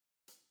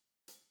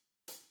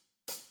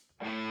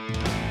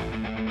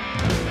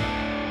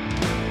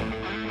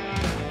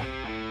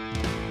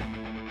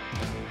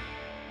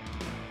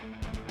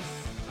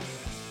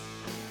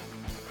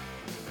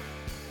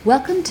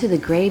Welcome to the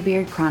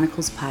Graybeard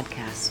Chronicles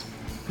podcast.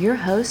 Your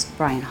hosts,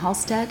 Bryant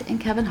Halstead and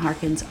Kevin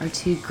Harkins, are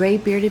two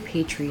gray-bearded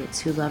patriots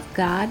who love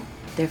God,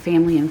 their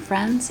family and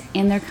friends,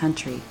 and their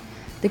country.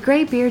 The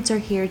Graybeards are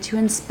here to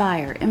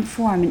inspire,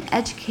 inform, and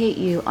educate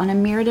you on a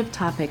myriad of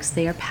topics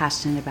they are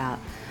passionate about.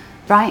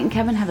 Bryant and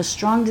Kevin have a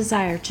strong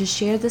desire to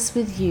share this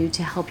with you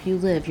to help you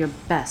live your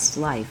best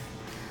life.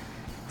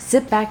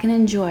 Sit back and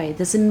enjoy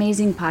this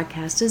amazing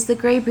podcast as the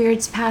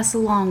Graybeards pass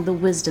along the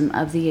wisdom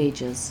of the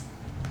ages.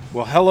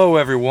 Well, hello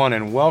everyone,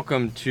 and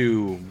welcome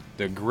to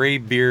the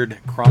Graybeard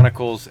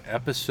Chronicles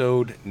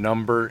episode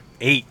number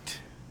 8.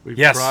 We've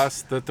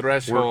crossed the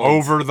threshold. We're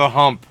over the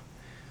hump.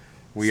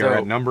 We are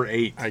at number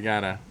 8. I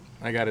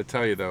gotta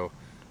tell you though.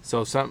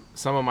 So some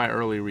of my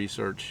early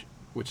research,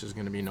 which is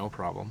going to be no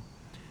problem,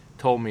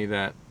 told me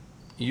that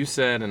you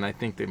said, and I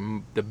think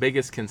the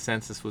biggest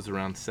consensus was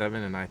around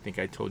 7, and I think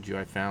I told you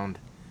I found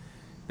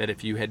that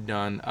if you had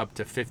done up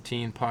to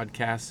 15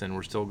 podcasts and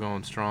we're still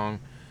going strong,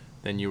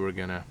 then you were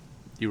gonna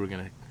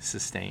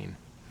sustain.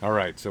 All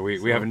right, so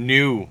we have a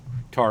new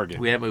target.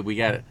 We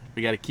got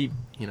to keep,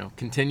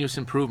 continuous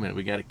improvement.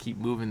 We got to keep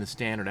moving the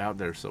standard out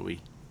there so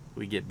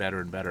we get better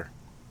and better.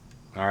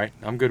 All right,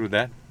 I'm good with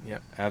that.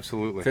 Yep,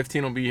 absolutely.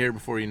 15 will be here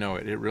before you know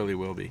it. It really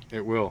will be.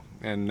 It will,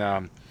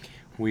 and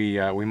we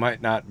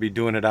might not be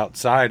doing it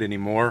outside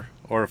anymore,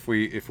 or if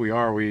we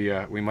are,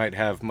 we might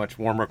have much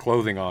warmer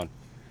clothing on.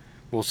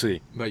 We'll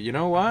see. But you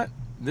know what?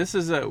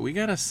 We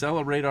got to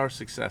celebrate our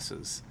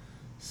successes.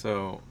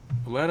 So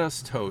let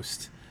us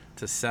toast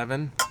to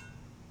 7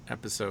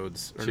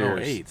 episodes, or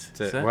Cheers.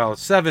 no, 8. Well,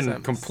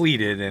 7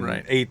 completed, and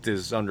right. 8th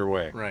is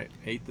underway. Right,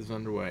 8th is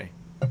underway,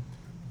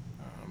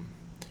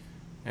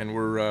 and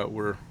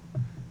we're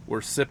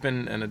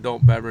sipping an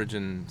adult beverage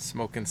and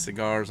smoking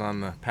cigars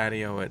on the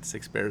patio at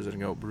Six Bears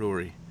and Goat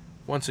Brewery,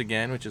 once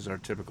again, which is our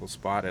typical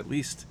spot, at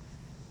least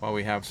while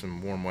we have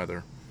some warm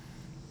weather.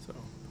 So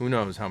who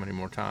knows how many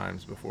more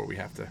times before we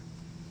have to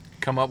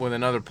come up with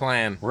another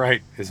plan.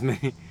 Right,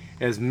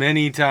 as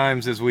many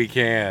times as we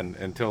can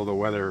until the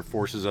weather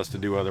forces us to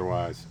do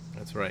otherwise.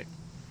 That's right.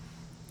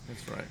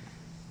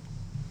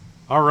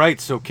 All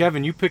right, so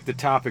Kevin, you picked the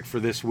topic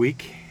for this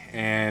week,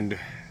 and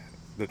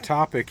the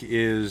topic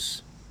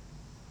is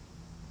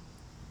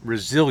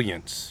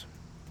resilience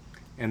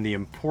and the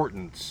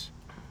importance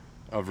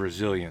of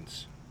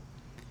resilience.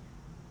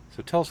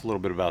 So tell us a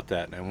little bit about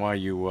that and why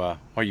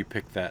you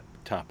picked that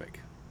topic.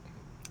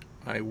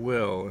 I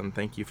will, and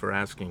thank you for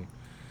asking.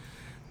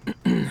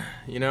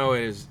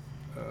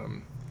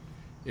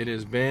 It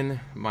has been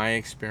my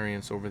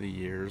experience over the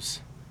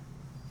years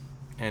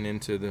and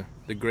into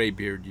the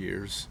graybeard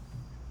years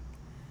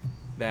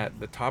that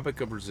the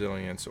topic of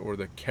resilience, or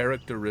the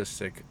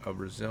characteristic of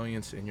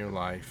resilience in your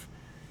life,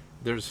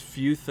 there's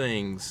few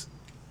things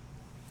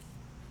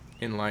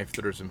in life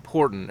that are as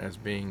important as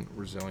being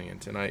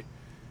resilient. And I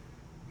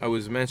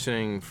was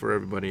mentioning, for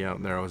everybody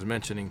out there, I was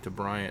mentioning to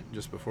Bryant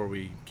just before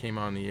we came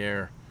on the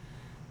air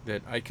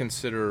that I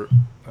consider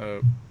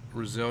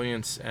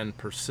resilience and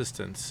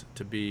persistence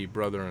to be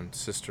brother and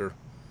sister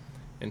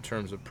in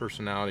terms of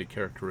personality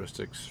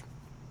characteristics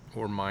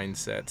or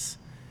mindsets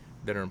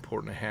that are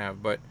important to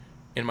have. But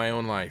in my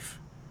own life,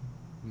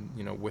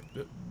 with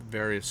the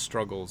various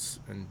struggles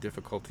and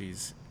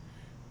difficulties,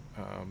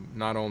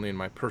 not only in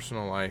my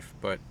personal life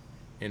but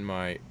in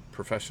my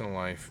professional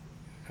life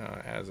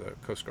as a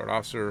Coast Guard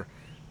officer,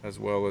 as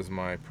well as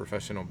my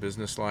professional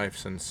business life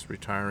since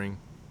retiring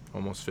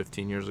almost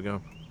 15 years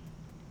ago.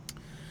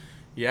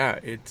 Yeah,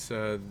 it's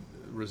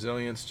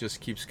resilience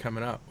just keeps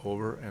coming up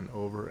over and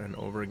over and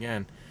over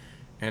again,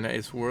 and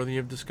it's worthy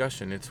of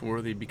discussion. It's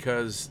worthy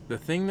because the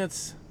thing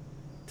that's,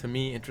 to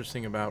me,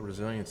 interesting about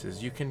resilience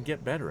is you can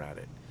get better at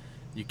it.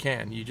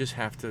 You just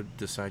have to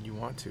decide you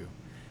want to.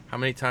 How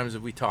many times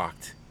have we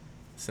talked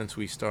since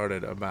we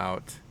started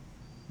about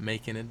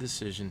making a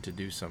decision to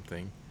do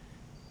something,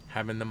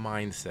 having the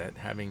mindset,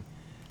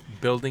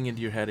 building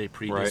into your head a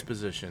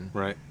predisposition,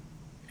 right.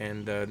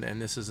 And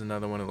this is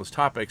another one of those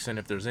topics. And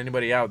if there's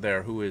anybody out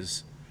there who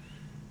is,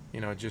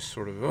 just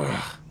sort of,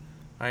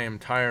 I am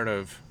tired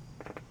of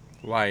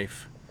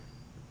life,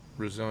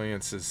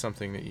 resilience is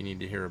something that you need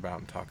to hear about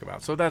and talk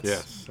about. So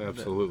yes,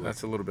 absolutely.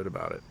 That's a little bit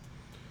about it.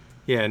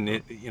 Yeah, and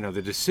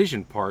the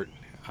decision part,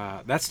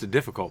 that's the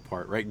difficult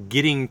part, right?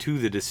 Getting to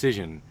the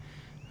decision.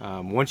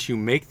 Once you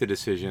make the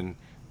decision,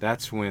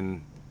 that's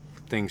when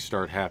things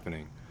start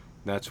happening.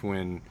 That's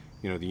when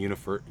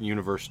the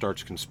universe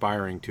starts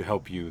conspiring to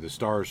help you. The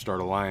stars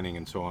start aligning,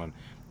 and so on.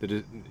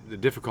 The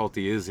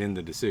difficulty is in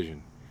the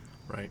decision.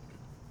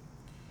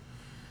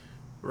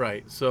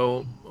 Right.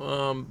 So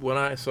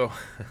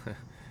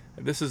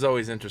this is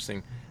always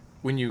interesting.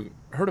 When you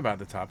heard about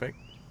the topic,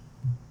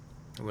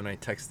 when I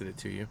texted it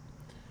to you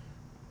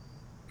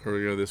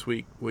earlier this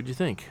week, what'd you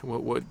think?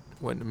 What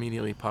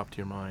immediately popped to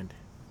your mind?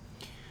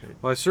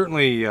 Well, I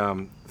certainly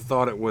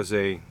thought it was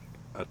a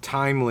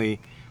timely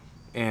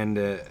and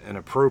an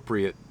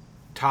appropriate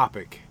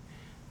topic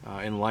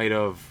in light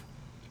of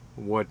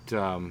what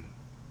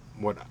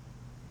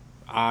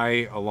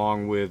I,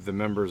 along with the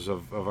members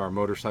of our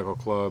motorcycle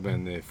club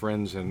and the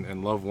friends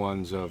and loved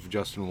ones of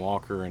Justin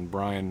Walker and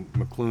Brian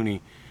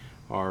McClooney,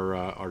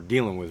 are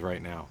dealing with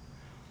right now.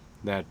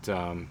 That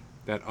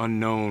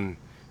unknown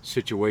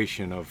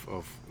situation of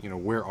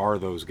where are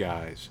those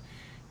guys?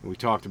 We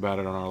talked about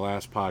it on our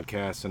last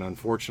podcast, and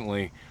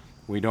unfortunately,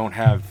 we don't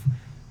have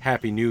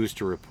happy news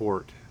to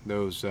report.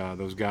 Those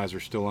guys are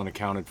still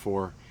unaccounted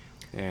for,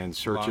 and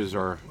searches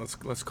are,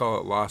 let's call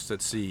it lost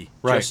at sea.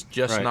 Right,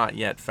 Just right. Not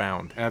yet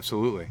found.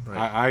 Absolutely.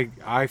 Right.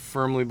 I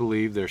firmly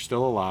believe they're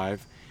still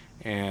alive,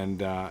 and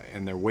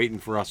they're waiting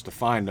for us to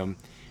find them,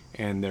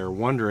 and they're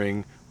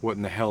wondering what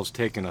in the hell's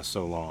taken us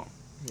so long.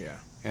 Yeah.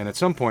 And at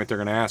some point, they're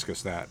going to ask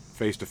us that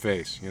face to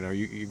face.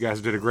 You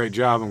guys did a great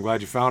job. I'm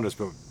glad you found us,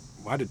 but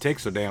why did it take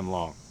so damn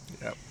long?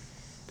 Yep.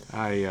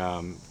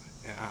 I'm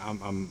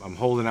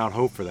holding out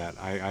hope for that.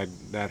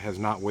 That has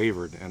not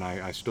wavered, and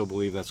I still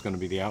believe that's going to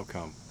be the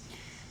outcome.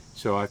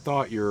 So I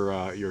thought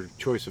your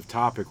choice of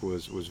topic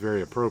was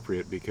very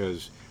appropriate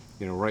because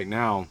right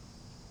now,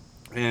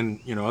 and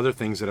other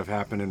things that have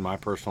happened in my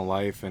personal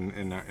life and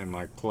in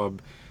my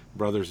club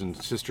brothers and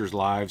sisters'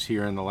 lives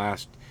here in the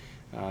last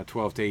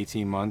 12 to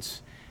 18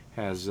 months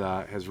has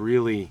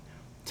really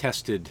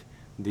tested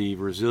the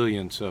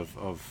resilience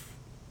of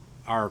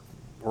our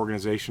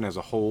organization as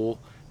a whole.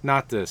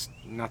 Not the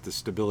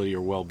stability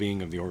or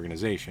well-being of the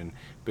organization,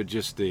 but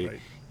just the Right.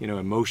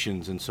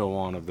 Emotions and so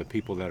on of the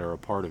people that are a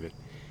part of it.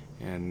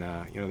 And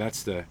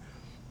that's the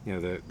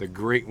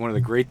great one of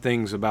the great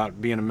things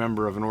about being a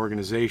member of an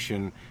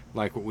organization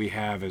like what we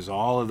have is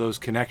all of those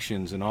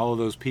connections and all of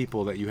those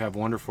people that you have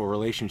wonderful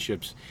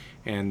relationships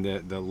and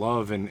the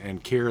love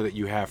and care that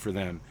you have for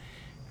them.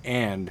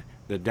 And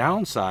the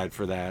downside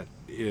for that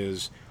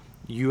is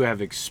you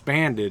have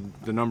expanded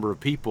the number of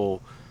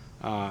people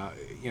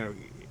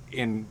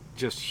in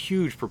just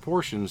huge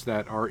proportions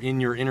that are in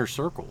your inner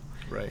circle.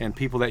 Right. And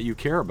people that you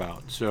care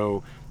about.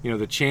 So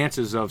the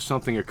chances of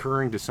something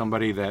occurring to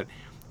somebody that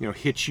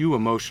hits you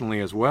emotionally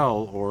as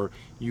well, or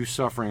you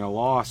suffering a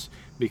loss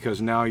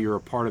because now you're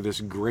a part of this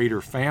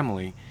greater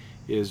family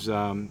is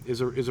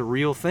a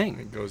real thing.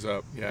 It goes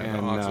up. Yeah,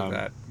 And, the odds of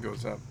that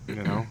goes up.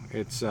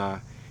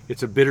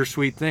 It's a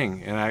bittersweet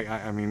thing, and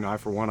I mean I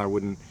for one I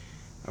wouldn't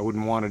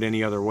want it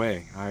any other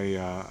way.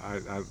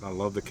 I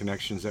love the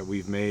connections that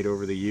we've made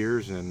over the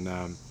years, and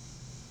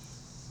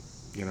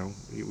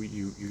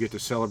you get to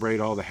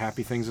celebrate all the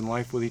happy things in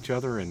life with each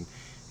other, and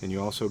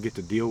you also get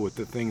to deal with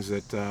the things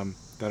that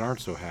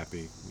aren't so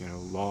happy,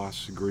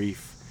 loss,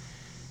 grief,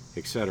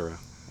 etc.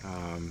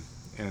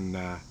 And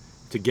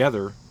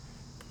together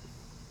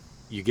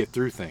you get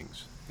through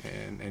things,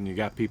 and you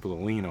got people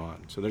to lean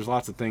on. So there's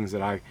lots of things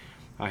that I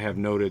have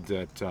noted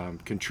that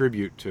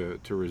contribute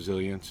to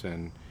resilience,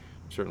 and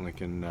certainly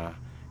can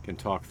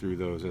talk through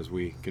those as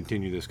we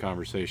continue this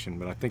conversation.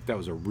 But I think that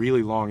was a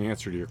really long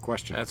answer to your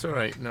question. That's all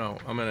right. No,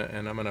 I'm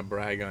gonna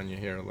brag on you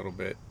here a little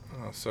bit.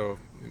 So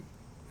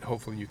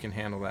hopefully you can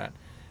handle that.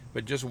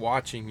 But just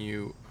watching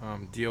you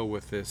deal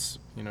with this,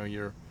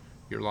 your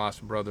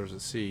lost brothers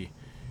at sea,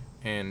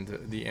 and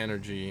the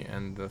energy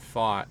and the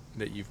thought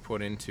that you've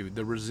put into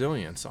the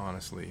resilience,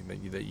 honestly,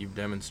 that you've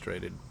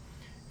demonstrated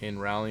in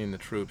rallying the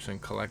troops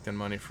and collecting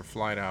money for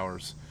flight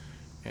hours,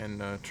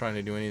 and trying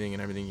to do anything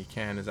and everything you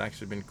can has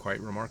actually been quite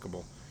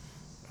remarkable.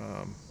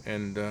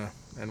 And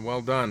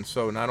well done.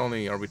 So not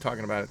only are we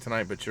talking about it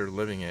tonight, but you're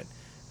living it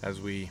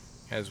as we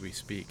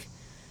speak.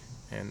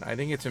 And I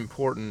think it's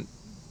important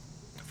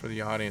for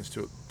the audience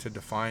to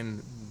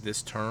define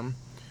this term,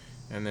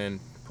 and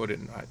then put it.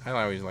 I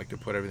always like to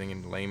put everything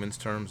in layman's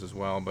terms as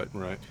well. But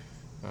Right.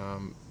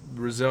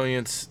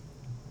 Resilience,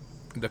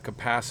 the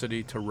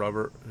capacity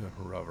to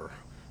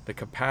the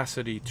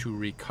capacity to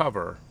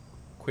recover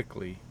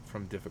quickly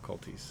from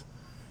difficulties.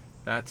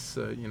 That's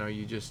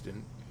you just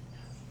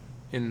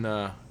in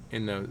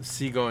the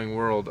seagoing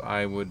world,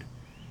 I would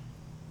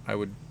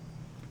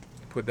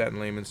put that in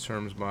layman's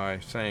terms by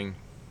saying,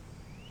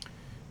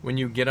 when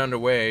you get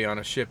underway on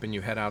a ship and you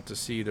head out to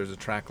sea, there's a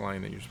track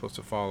line that you're supposed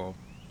to follow,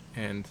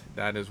 and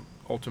that is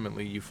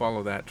ultimately you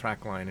follow that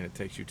track line and it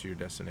takes you to your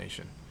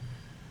destination.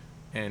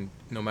 And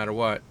no matter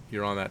what,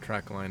 you're on that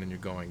track line and you're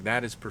going.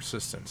 That is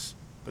persistence.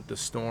 But the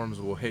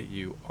storms will hit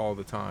you all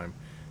the time.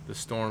 The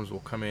storms will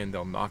come in,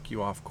 they'll knock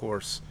you off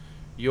course.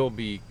 You'll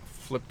be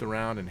flipped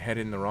around and head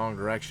in the wrong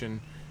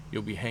direction.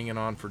 You'll be hanging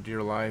on for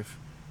dear life.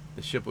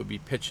 The ship will be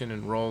pitching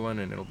and rolling,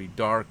 and it'll be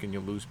dark, and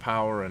you'll lose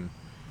power, and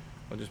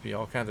there'll just be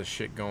all kinds of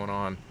shit going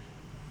on.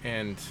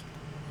 And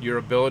your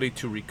ability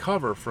to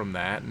recover from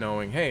that,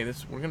 knowing, hey,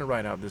 we're going to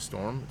ride out this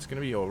storm. It's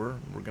going to be over.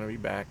 We're going to be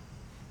back.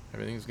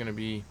 Everything's going to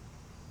be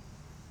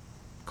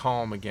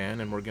calm again,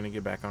 and we're going to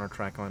get back on our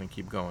track line and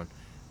keep going.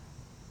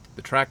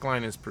 The track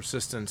line is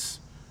persistence.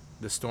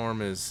 The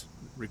storm is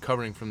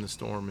recovering from the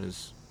storm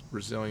is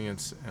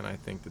resilience, and I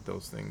think that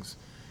those things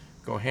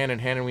go hand in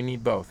hand, and we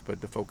need both,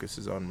 but the focus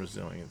is on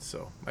resilience.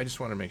 So I just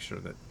want to make sure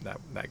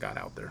that got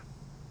out there.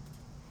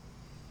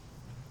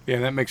 Yeah,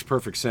 that makes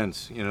perfect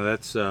sense.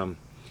 That's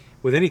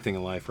with anything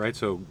in life, right?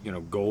 So,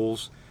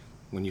 goals,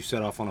 when you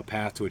set off on a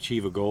path to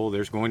achieve a goal,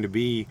 there's going to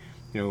be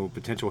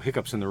potential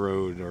hiccups in the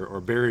road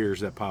or barriers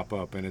that pop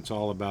up, and it's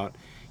all about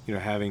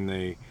having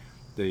the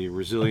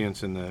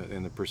resilience and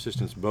the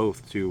persistence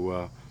both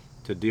to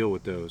deal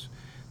with those.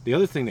 The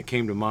other thing that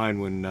came to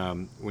mind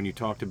when you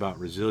talked about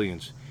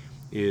resilience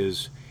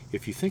is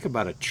if you think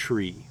about a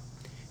tree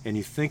and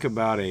you think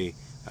about a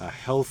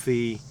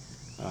healthy,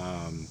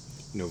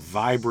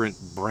 vibrant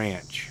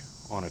branch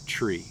on a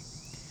tree,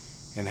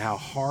 and how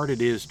hard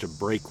it is to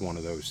break one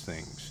of those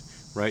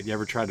things, right? You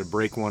ever tried to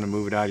break one and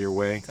move it out of your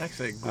way? It's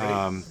actually great.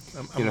 I'm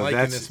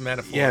liking this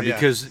metaphor. Yeah,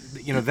 because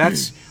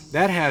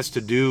that has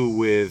to do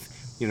with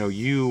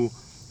you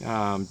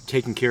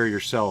taking care of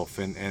yourself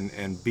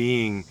and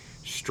being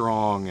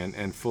strong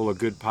and full of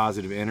good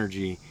positive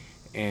energy,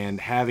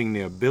 and having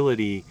the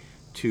ability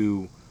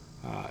to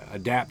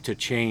adapt to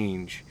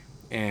change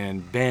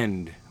and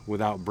bend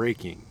without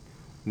breaking,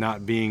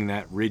 not being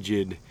that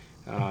rigid,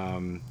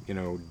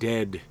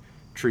 dead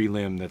tree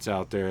limb that's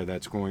out there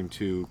that's going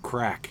to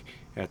crack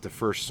at the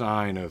first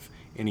sign of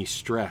any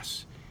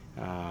stress.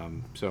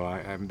 So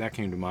that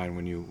came to mind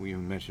when you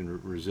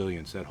mentioned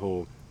resilience. That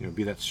whole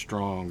be that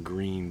strong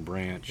green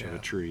branch of a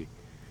tree.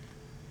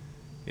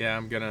 Yeah,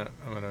 I'm gonna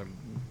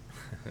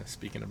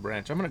speaking of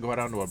branch, I'm gonna go out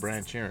onto a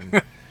branch here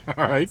and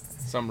all right.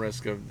 Some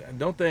risk of,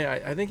 don't they?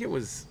 I think it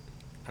was,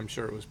 I'm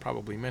sure it was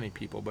probably many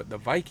people, but the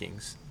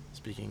Vikings,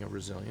 speaking of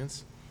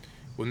resilience,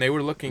 when they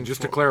were looking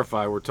to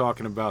clarify, we're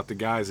talking about the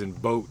guys in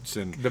boats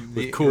and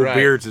with cool right.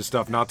 beards and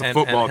stuff, not the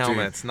football and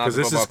helmets, team. Because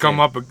this has come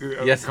up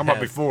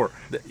before.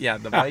 The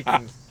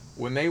Vikings,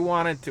 when they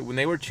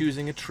were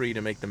choosing a tree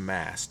to make the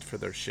mast for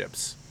their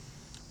ships,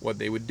 what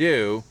they would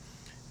do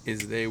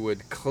is they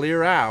would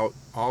clear out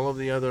all of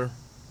the other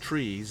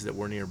trees that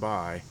were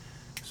nearby,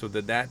 so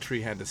that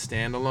tree had to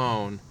stand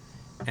alone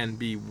and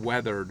be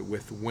weathered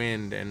with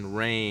wind and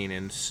rain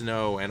and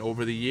snow. And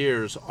over the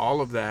years,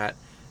 all of that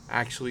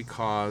actually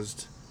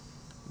caused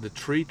the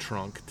tree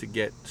trunk to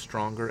get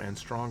stronger and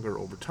stronger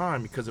over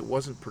time, because it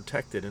wasn't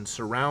protected and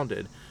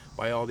surrounded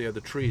by all the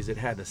other trees. It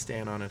had to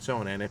stand on its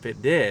own. And if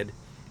it did,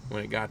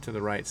 when it got to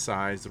the right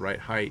size, the right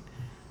height,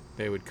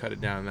 they would cut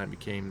it down, and that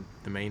became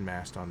the main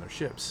mast on their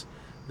ships.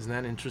 Isn't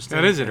that interesting?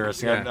 That is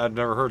interesting. Yeah. I've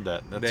never heard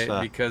that.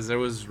 Because there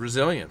was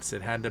resilience.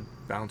 It had to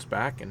bounce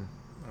back, and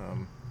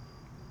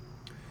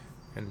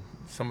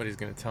somebody's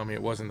going to tell me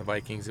it wasn't the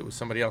Vikings, it was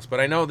somebody else. But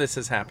I know this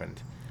has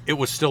happened. It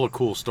was still a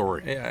cool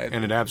story. Yeah,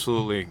 and it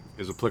absolutely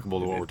is applicable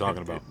to what we're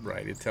talking about.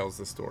 Right, it tells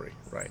the story.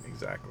 Right,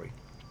 exactly.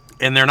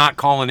 And they're not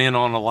calling in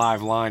on a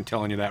live line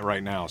telling you that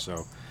right now,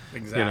 so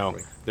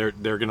exactly. They're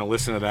going to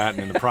listen to that,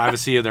 and in the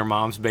privacy of their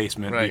mom's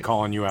basement, be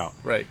calling you out.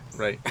 Right.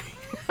 Which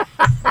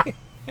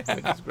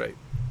is great.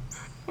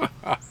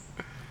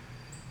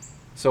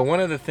 So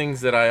one of the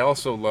things that I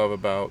also love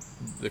about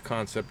the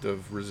concept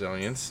of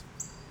resilience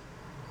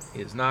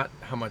is not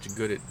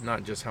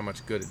just how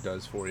much good it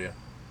does for you,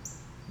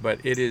 but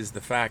it is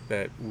the fact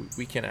that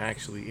we can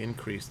actually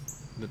increase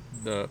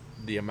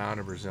the amount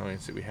of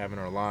resilience that we have in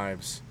our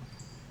lives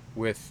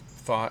with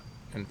thought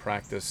and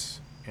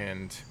practice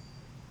and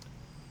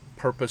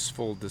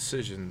purposeful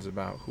decisions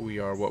about who we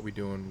are, what we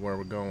do, and where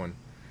we're going.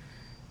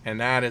 And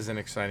that is an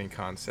exciting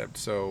concept.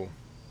 So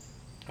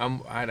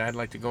I'd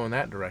like to go in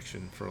that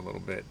direction for a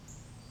little bit,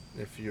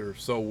 if you're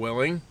so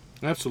willing.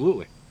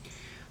 Absolutely.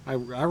 I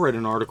read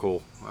an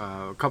article,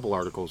 a couple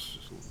articles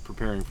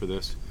preparing for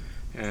this,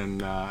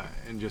 and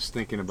just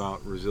thinking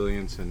about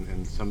resilience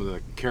and some of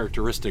the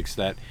characteristics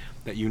that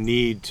you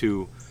need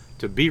to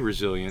be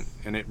resilient.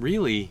 And it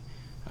really,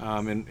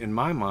 in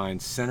my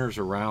mind, centers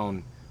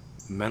around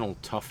mental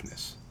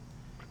toughness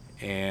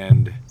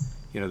and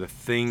the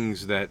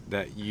things that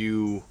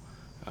you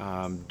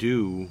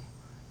do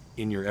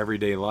in your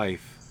everyday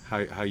life,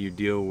 how you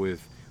deal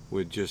with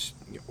just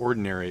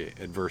ordinary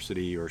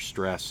adversity or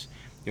stress.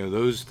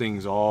 Those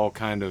things all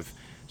kind of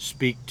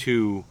speak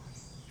to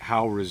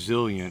how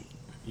resilient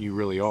you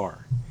really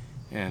are.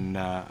 And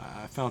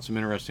I found some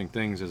interesting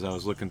things as I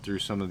was looking through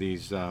some of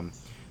these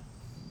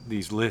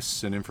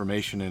lists and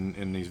information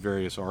in these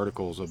various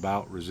articles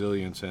about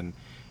resilience and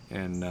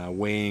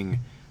weighing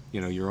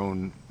your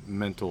own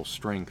mental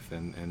strength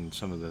and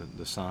some of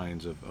the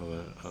signs of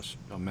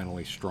a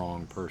mentally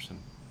strong person.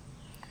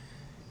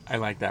 I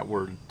like that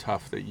word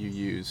tough that you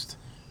used,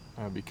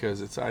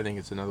 because I think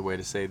it's another way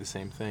to say the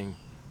same thing,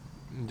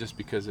 just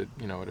because it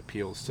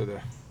appeals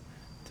to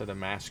the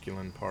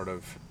masculine part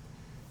of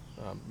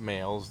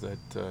males,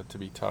 that to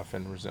be tough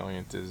and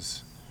resilient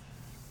is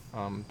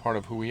part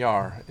of who we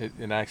are.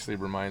 It actually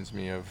reminds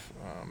me of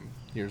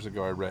years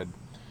ago I read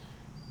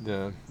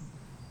the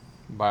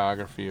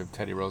biography of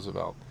Teddy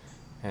Roosevelt,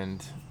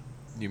 and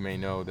you may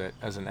know that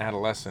as an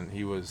adolescent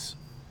he was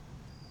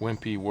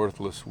wimpy,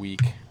 worthless,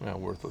 weak. Well,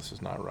 worthless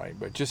is not right,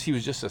 but he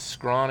was just a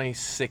scrawny,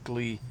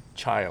 sickly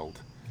child.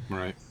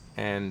 Right.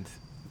 And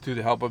through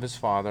the help of his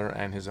father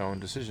and his own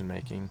decision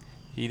making,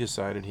 he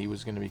decided he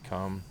was going to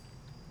become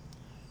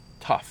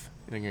tough.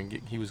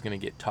 He was going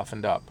to get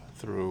toughened up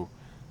through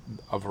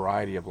a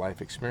variety of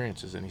life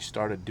experiences, and he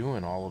started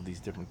doing all of these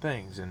different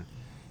things. And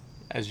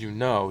as you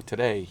know,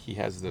 today he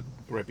has the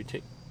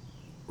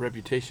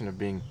reputation of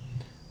being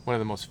one of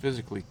the most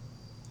physically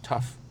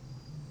tough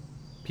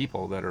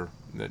people that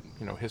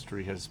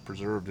history has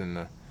preserved in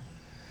the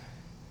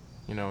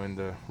in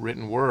the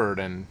written word.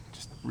 And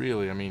just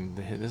really, I mean,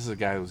 this is a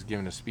guy who was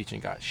giving a speech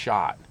and got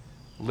shot,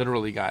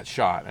 literally got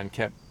shot, and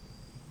kept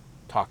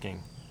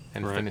talking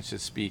and finished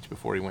his speech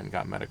before he went and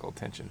got medical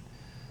attention.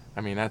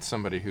 I mean, that's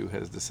somebody who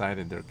has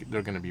decided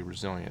they're going to be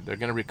resilient. They're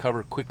going to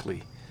recover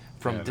quickly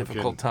from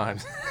difficult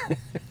times.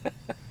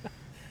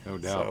 No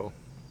doubt. So,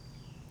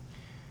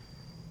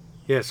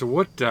 yeah. So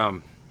what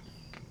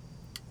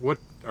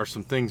are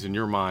some things in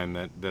your mind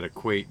that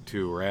equate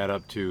to or add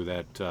up to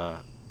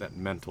that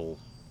mental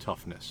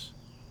toughness?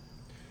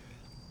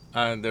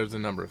 There's a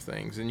number of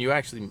things, and you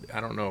actually,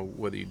 I don't know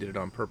whether you did it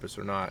on purpose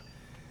or not,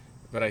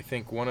 but I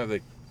think one of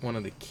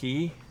the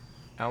key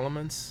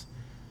elements,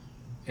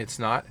 it's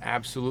not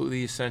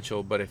absolutely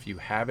essential, but if you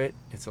have it,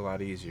 it's a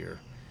lot easier,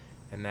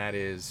 and that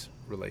is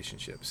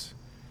relationships.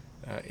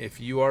 If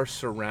you are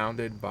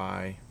surrounded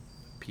by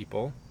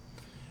people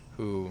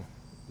who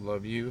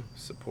love you,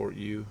 support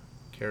you,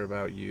 care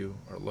about you,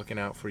 are looking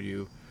out for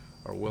you,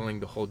 are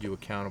willing to hold you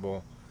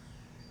accountable,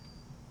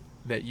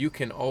 that you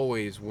can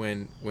always,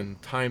 when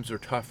times are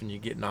tough and you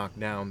get knocked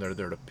down, they're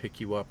there to pick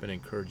you up and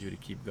encourage you to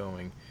keep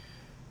going.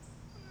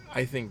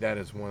 I think that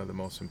is one of the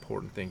most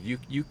important things.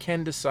 You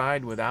can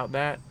decide without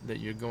that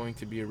you're going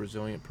to be a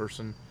resilient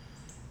person,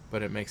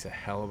 but it makes a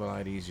hell of a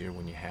lot easier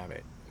when you have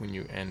it.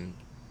 And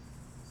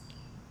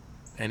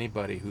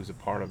anybody who's a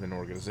part of an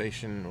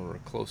organization or a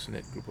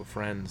close-knit group of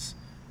friends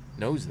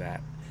knows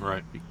that.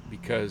 Right.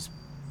 Because,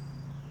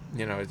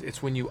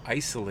 it's when you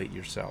isolate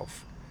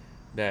yourself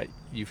that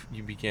you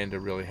begin to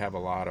really have a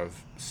lot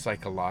of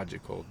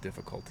psychological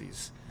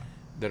difficulties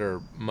that are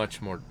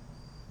much more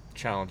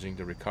challenging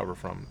to recover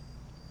from.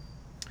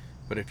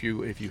 But if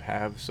you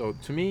have, so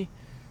to me,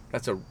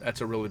 that's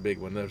a really big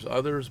one. There's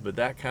others, but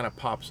that kind of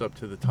pops up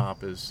to the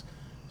top as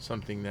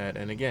something that,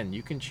 and again,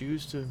 you can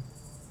choose to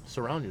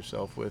surround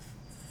yourself with.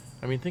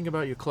 I mean, think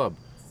about your club.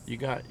 You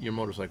got your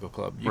motorcycle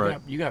club.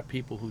 You got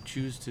people who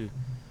choose to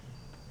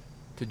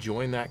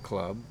join that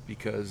club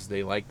because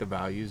they like the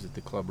values that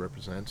the club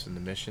represents and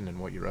the mission and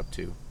what you're up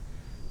to.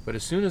 But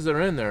as soon as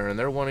they're in there and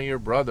they're one of your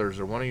brothers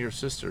or one of your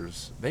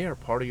sisters, they are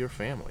part of your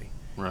family.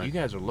 Right. You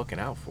guys are looking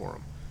out for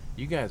them.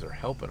 You guys are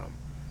helping them.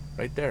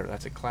 Right there.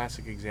 That's a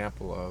classic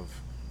example of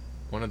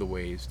one of the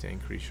ways to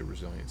increase your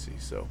resiliency.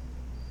 So.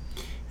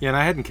 Yeah, and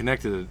I hadn't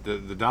connected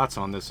the dots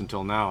on this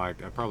until now. I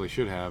probably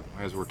should have.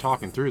 As we're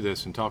talking through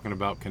this and talking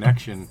about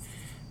connection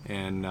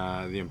and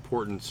the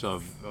importance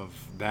of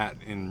that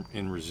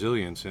in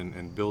resilience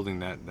and building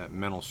that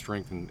mental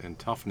strength and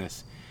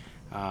toughness,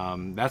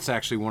 that's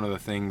actually one of the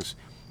things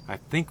I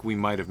think we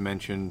might have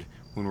mentioned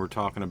when we were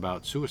talking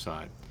about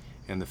suicide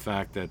and the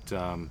fact that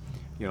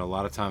a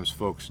lot of times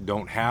folks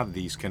don't have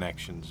these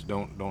connections,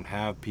 don't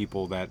have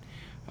people that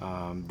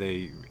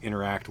they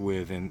interact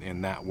with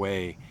in that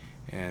way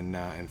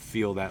and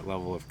feel that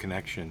level of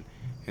connection.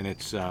 And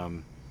it's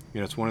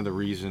it's one of the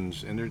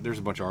reasons, and there's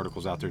a bunch of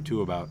articles out there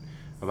too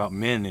about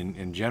men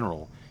in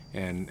general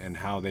and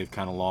how they've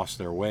kind of lost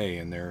their way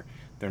and they're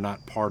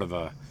not part of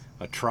a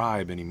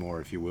tribe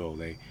anymore, if you will.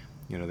 They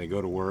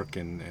go to work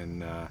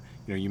and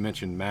you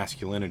mentioned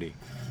masculinity,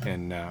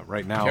 and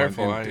right now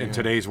in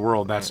today's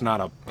world that's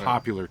not a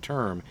popular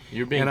term.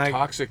 You're being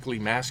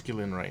toxically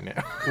masculine right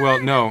now. Well,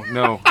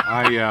 no,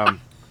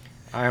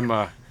 I'm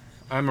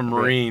a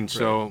Marine,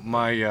 so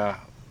my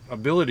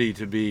ability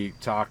to be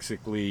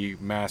toxically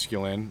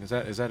masculine, is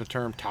that a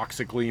term?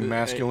 Toxically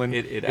masculine?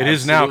 It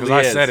is now because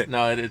I said it.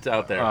 No, it's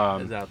out there.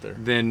 It's out there.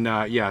 Then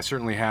I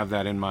certainly have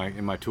that in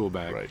my tool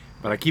bag. Right.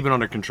 But I keep it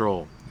under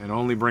control and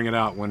only bring it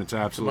out when it's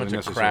absolutely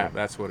necessary. Crap.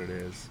 That's what it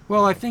is.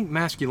 Well, I think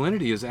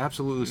masculinity is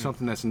absolutely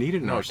something that's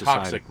needed in our society.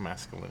 Toxic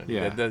masculinity.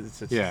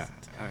 Yeah.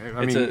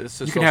 I mean,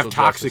 you can have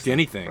toxic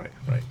anything.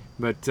 Right.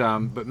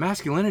 But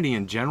masculinity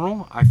in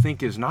general, I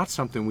think, is not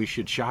something we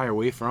should shy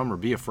away from or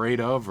be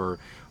afraid of or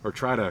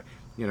try to,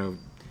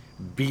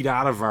 beat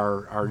out of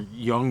our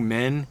young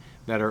men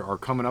that are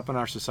coming up in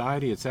our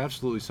society. It's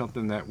absolutely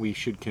something that we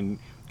should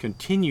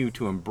continue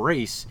to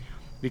embrace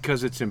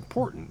because it's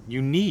important.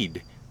 You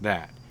need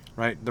that,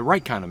 right? The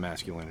right kind of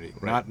masculinity,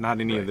 not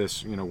any of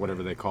this,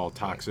 whatever they call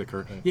toxic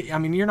or. I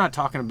mean, you're not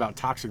talking about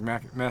toxic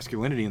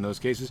masculinity in those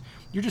cases.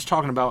 You're just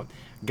talking about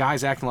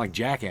guys acting like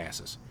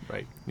jackasses.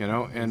 Right.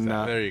 And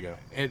there you go.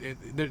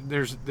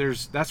 There's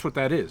that's what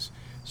that is.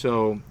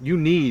 So you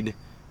need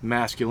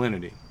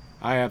masculinity.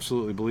 I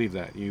absolutely believe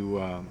that.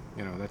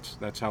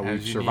 That's how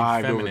we've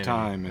survived over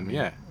time, and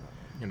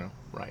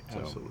right. So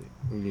absolutely.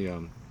 We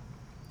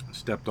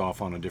stepped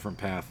off on a different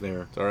path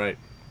there. It's all right.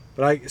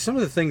 But some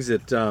of the things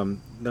that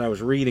I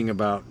was reading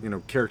about,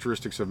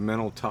 characteristics of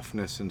mental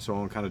toughness and so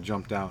on, kind of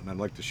jumped out, and I'd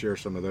like to share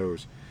some of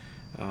those.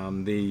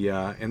 And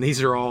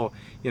these are all,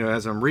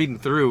 as I'm reading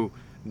through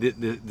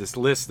this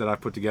list that I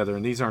put together,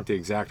 and these aren't the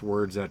exact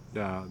words that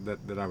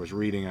I was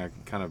reading. I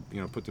kind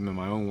of put them in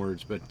my own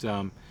words, but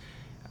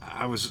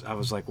I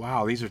was like,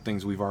 wow, these are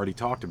things we've already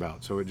talked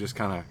about. So it just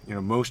kind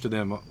of, most of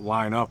them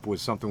line up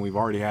with something we've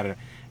already had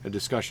a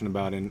discussion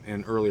about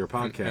in earlier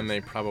podcasts. And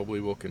they probably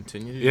will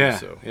continue to do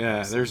so.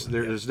 Yeah,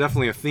 there's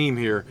definitely a theme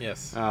here.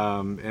 Yes.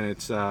 And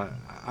it's I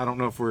don't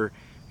know if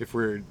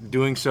we're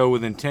doing so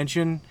with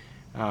intention,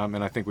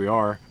 and I think we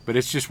are, but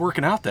it's just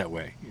working out that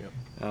way. Yep.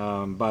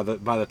 By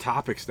the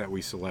topics that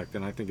we select,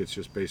 and I think it's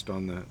just based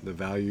on the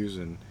values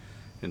and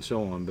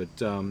so on.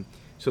 But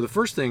so the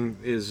first thing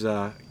is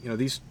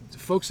these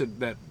folks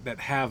that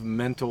have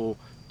mental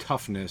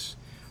toughness,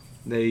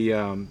 they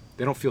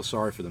don't feel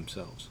sorry for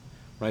themselves,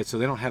 right? So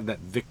they don't have that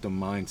victim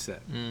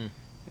mindset.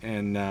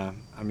 And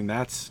I mean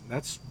that's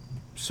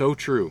so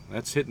true.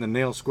 That's hitting the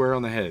nail square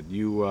on the head.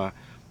 You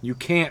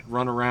can't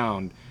run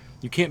around.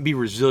 You can't be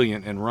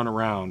resilient and run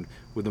around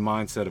with the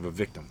mindset of a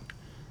victim.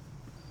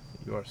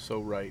 You are so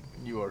right.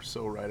 You are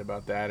so right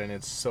about that, and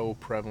it's so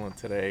prevalent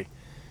today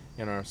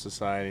in our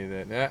society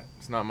that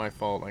it's not my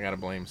fault. I got to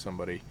blame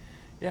somebody.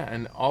 Yeah,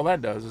 and all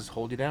that does is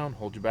hold you down,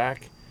 hold you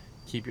back,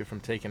 keep you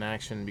from taking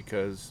action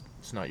because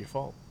it's not your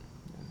fault,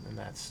 and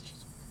that's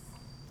just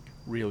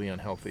really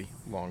unhealthy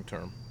long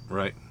term.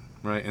 Right,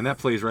 and that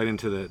plays right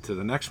into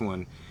the next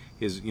one.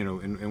 Is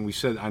and we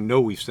said, I know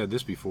we've said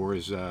this before,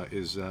 is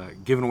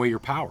giving away your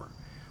power,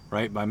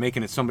 right? By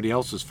making it somebody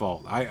else's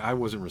fault. I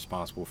wasn't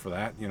responsible for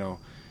that.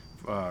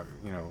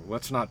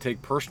 Let's not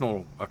take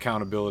personal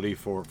accountability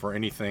for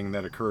anything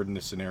that occurred in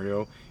this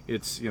scenario.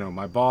 It's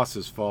my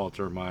boss's fault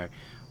or my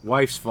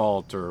wife's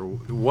fault or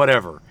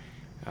whatever.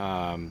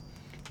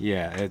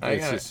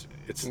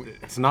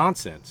 It's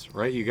nonsense,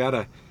 right?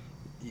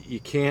 You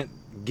can't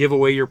give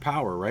away your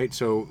power, right?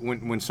 So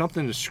when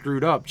something is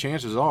screwed up,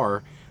 chances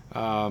are.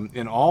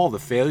 In all the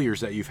failures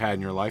that you've had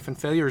in your life, and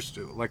failures,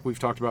 like we've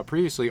talked about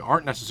previously,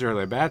 aren't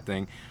necessarily a bad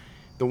thing.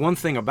 The one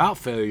thing about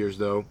failures,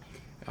 though,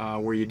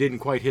 where you didn't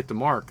quite hit the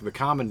mark, the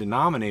common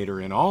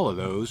denominator in all of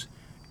those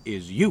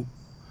is you,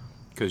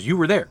 because you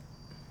were there.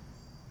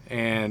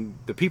 And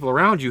the people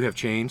around you have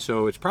changed,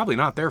 so it's probably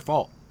not their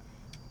fault.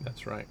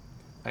 That's right.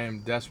 I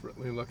am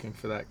desperately looking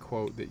for that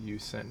quote that you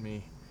sent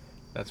me.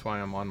 That's why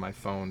I'm on my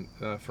phone,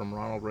 from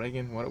Ronald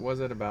Reagan. What was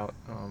it about?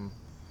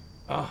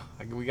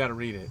 We got to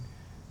read it.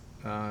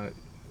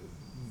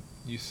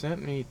 You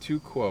sent me two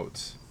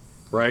quotes.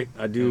 Right,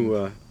 I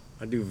do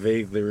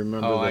vaguely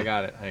remember. Oh, I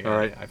got it. All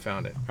right. I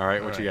found it. All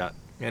right, what you got?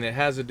 And it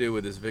has to do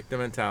with this victim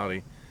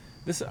mentality.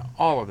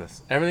 All of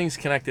this, everything's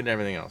connected to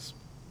everything else.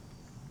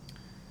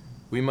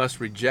 We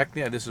must reject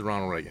this is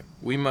Ronald Reagan.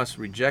 We must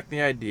reject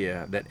the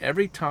idea that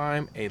every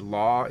time a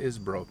law is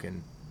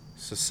broken,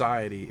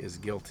 society is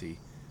guilty,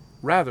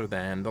 rather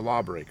than the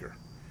lawbreaker.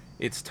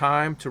 It's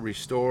time to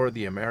restore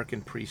the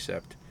American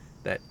precept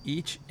that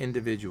each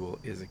individual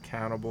is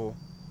accountable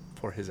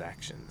for his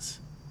actions.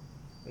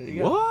 There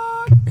you go.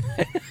 What?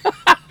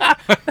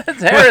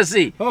 That's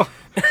heresy. Oh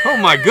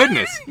my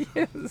goodness.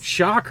 Yes.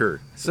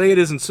 Shocker. Say it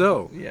isn't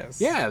so. Yes.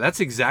 Yeah, that's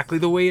exactly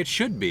the way it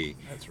should be.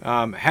 That's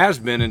right. Has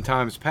been in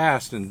times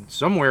past, and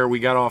somewhere we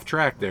got off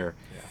track there.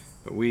 Yeah.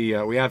 But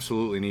we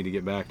absolutely need to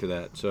get back to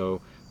that.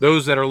 So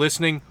those that are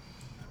listening,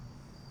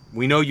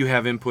 we know you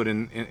have input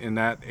in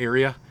that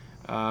area,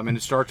 and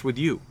it starts with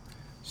you.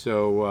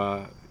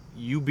 So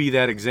you be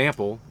that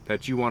example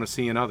that you want to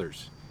see in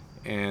others,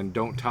 and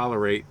don't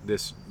tolerate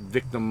this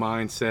victim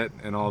mindset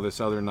and all this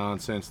other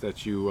nonsense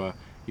that you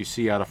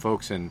see out of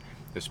folks, and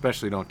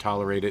especially don't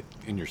tolerate it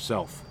in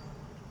yourself.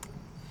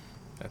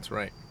 That's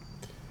right.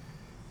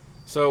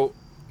 So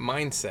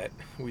mindset,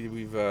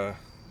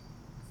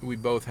 we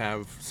both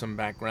have some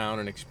background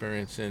and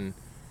experience in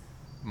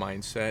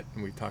mindset,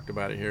 and we've talked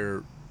about it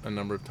here a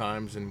number of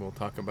times, and we'll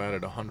talk about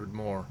it 100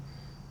 more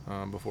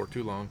before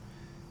too long.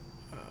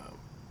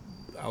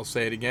 I'll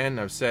say it again.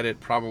 I've said it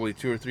probably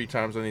 2 or 3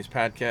 times on these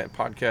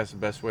podcasts. The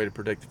best way to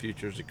predict the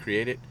future is to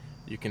create it.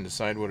 You can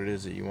decide what it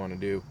is that you want to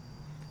do.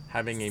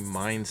 Having a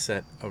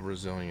mindset of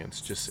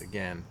resilience, just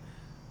again,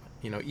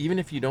 even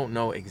if you don't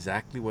know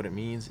exactly what it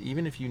means,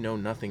 even if you know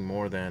nothing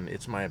more than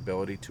it's my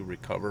ability to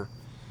recover,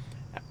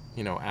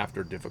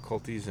 after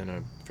difficulties in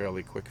a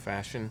fairly quick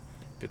fashion,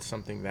 if it's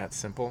something that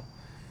simple,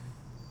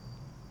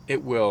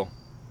 it will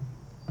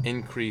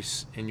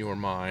increase in your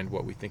mind.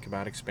 What we think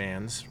about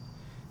expands.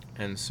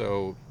 And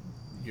so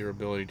your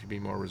ability to be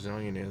more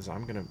resilient is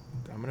I'm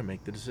gonna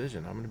make the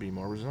decision. I'm gonna be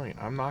more resilient.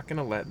 I'm not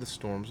gonna let the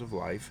storms of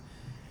life.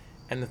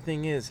 And the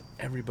thing is,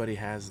 everybody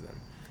has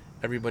them.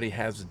 Everybody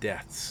has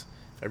deaths.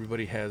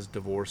 Everybody has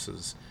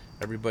divorces.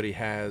 Everybody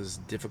has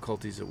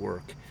difficulties at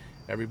work.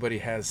 Everybody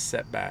has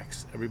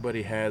setbacks.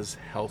 Everybody has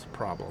health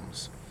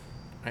problems.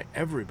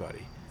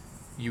 Everybody.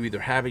 You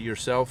either have it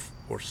yourself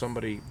or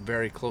somebody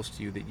very close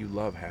to you that you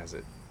love has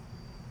it.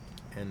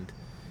 And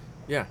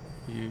yeah,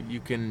 you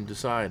can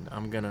decide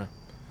I'm gonna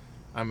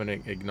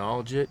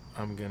acknowledge it.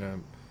 I'm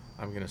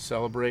gonna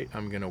celebrate.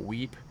 I'm gonna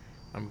weep.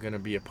 I'm gonna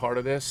be a part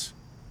of this,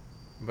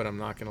 but I'm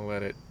not gonna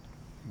let it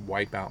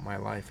wipe out my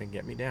life and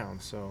get me down.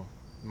 So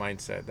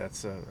mindset,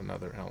 that's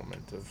another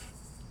element of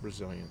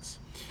resilience.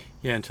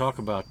 Yeah, and talk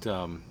about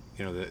the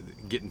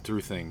getting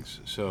through things.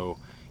 So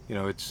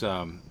it's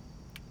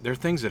there are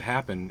things that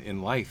happen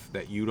in life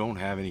that you don't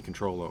have any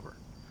control over,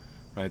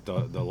 right?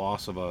 The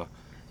loss of a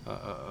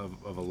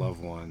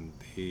loved one,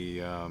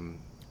 I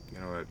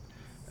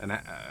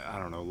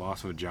don't know,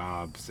 loss of a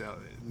job,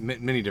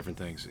 many different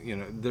things.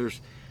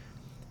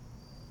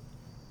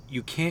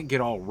 You can't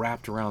get all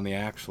wrapped around the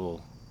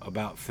axle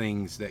about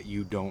things that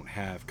you don't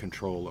have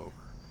control over.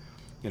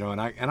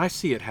 And I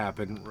see it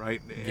happen,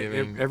 right?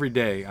 Every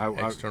day.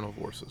 External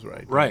forces,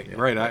 right? Right, Yeah.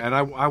 right.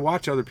 I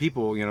watch other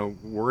people,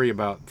 worry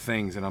about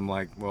things, and I'm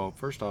like, well,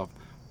 first off,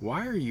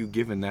 why are you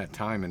giving that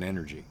time and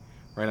energy,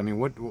 right? I mean,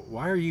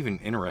 why are you even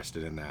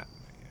interested in that?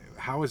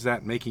 How is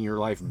that making your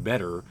life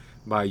better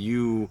by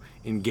you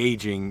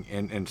engaging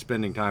and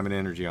spending time and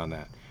energy on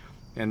that?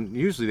 And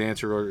usually the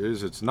answer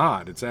is it's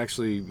not. It's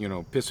actually,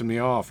 pissing me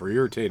off or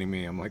irritating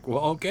me. I'm like,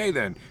 well, okay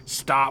then,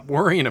 stop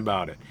worrying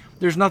about it.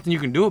 There's nothing you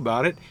can do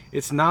about it.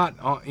 It's not,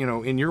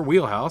 in your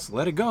wheelhouse.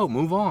 Let it go.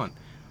 Move on.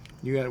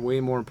 You got way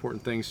more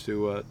important things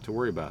to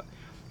worry about.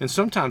 And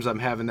sometimes I'm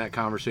having that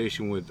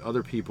conversation with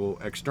other people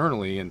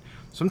externally, and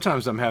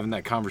sometimes I'm having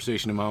that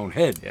conversation in my own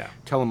head,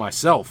 telling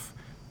myself,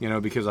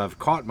 because I've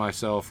caught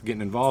myself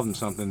getting involved in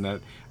something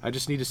that I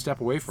just need to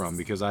step away from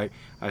because I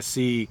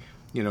see,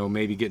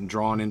 maybe getting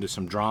drawn into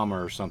some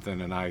drama or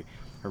something, and I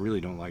really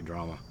don't like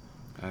drama.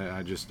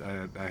 I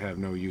have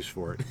no use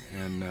for it,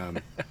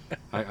 and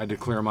I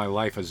declare my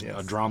life as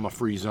a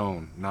drama-free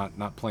zone,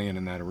 not playing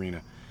in that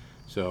arena.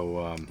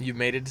 So you've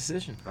made a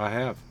decision. I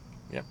have.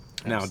 Yep.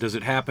 Now, does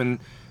it happen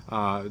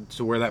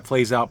to where that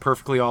plays out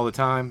perfectly all the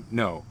time?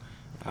 No.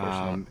 Of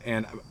course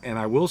not. And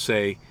I will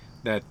say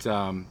that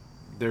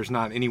there's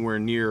not anywhere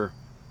near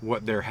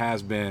what there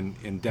has been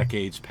in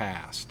decades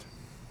past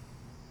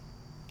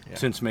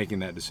since making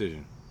that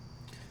decision.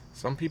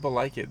 Some people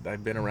like it.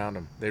 I've been around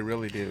them. They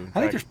really do. I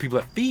think there's people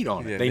that feed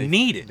on it. They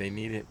need it. They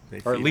need it.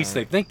 Or at least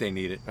they think they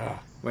need it.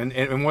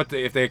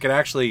 If they could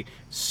actually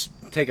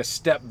take a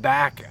step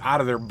back out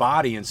of their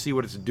body and see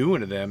what it's doing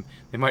to them,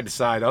 they might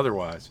decide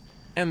otherwise.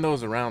 And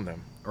those around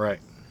them. Right.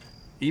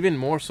 Even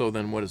more so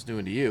than what it's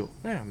doing to you.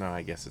 No,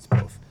 I guess it's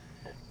both.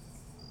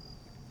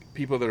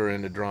 People that are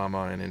into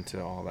drama and into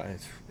all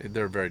that,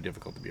 they're very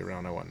difficult to be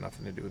around. I want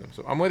nothing to do with them.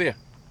 So I'm with you.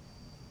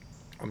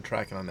 I'm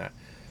tracking on that.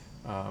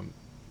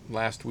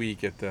 Last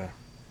week at the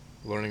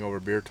Learning Over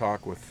Beer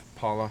Talk with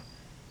Paula,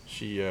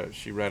 she read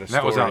a story.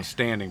 That was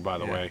outstanding, by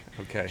the way.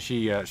 Okay.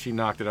 She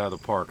knocked it out of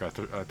the park. I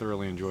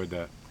thoroughly enjoyed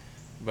that.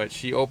 But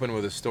she opened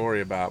with a story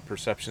about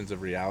perceptions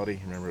of reality.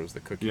 Remember, it was the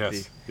cookie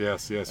thief.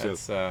 Yes.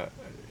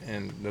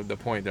 And the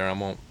point there, I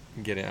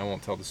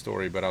won't tell the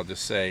story, but I'll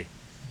just say,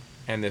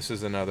 and this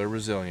is another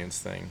resilience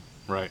thing.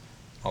 Right.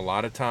 A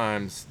lot of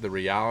times, the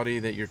reality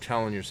that you're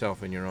telling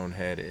yourself in your own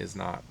head is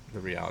not the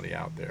reality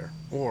out there.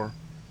 Or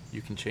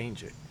you can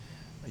change it.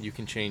 You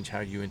can change how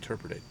you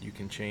interpret it. You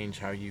can change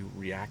how you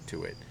react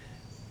to it.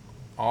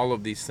 All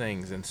of these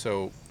things. And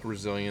so,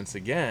 resilience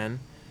again.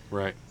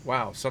 Right.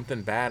 Wow,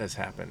 something bad has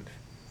happened.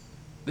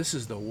 This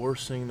is the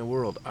worst thing in the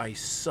world. I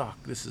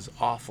suck. This is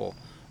awful.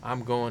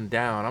 I'm going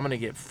down. I'm going to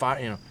get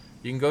fired.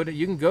 You can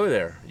go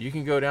there. You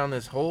can go down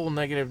this whole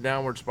negative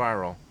downward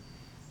spiral.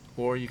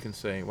 Or you can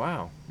say,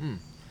 wow,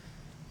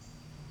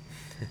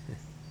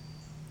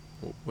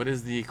 what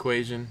is the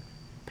equation?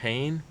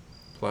 Pain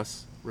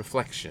plus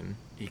reflection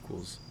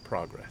equals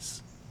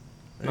progress.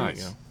 There you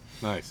go.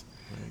 Nice.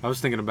 I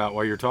was thinking about,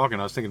 while you're talking,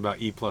 I was thinking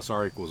about E plus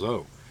R equals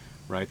O,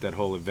 right? That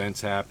whole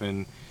events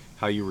happen,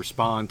 how you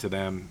respond to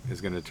them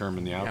is going to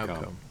determine the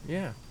outcome.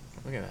 Yeah,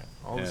 look at that.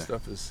 All this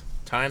stuff is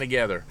tying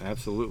together.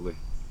 Absolutely.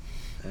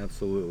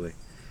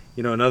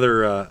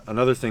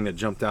 Another thing that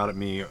jumped out at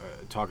me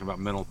talking about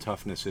mental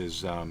toughness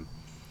is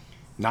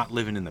not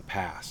living in the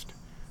past,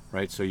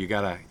 right? So you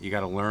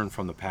gotta learn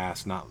from the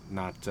past, not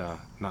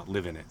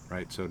live in it,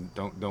 right? So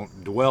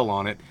don't dwell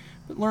on it,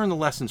 but learn the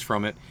lessons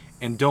from it,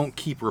 and don't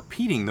keep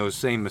repeating those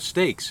same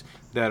mistakes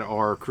that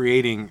are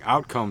creating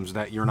outcomes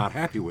that you're not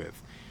happy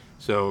with.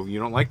 So you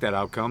don't like that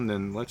outcome,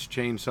 then let's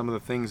change some of the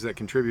things that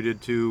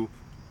contributed to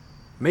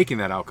making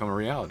that outcome a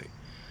reality.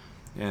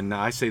 And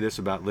I say this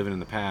about living in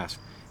the past.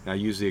 And I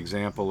use the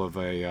example of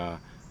a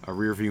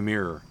rear view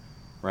mirror,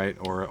 right,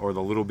 or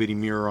the little bitty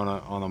mirror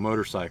on a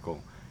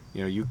motorcycle.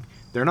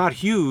 They're not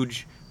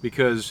huge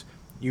because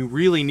you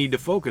really need to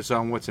focus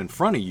on what's in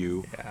front of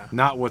you,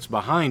 not what's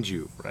behind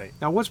you. Right.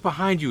 Now, what's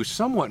behind you is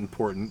somewhat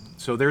important,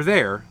 so they're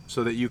there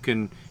so that you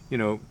can,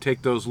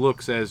 take those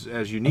looks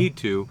as you need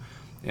to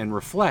and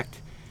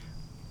reflect.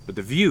 But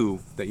the view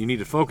that you need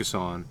to focus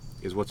on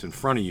is what's in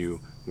front of you,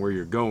 where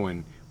you're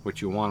going,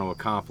 what you want to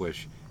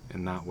accomplish,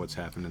 and not what's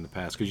happened in the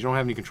past, because you don't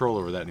have any control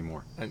over that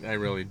anymore. I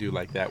really do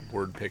like that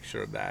word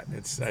picture of that.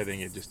 I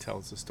think it just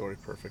tells the story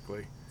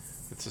perfectly.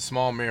 It's a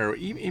small mirror,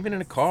 even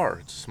in a car.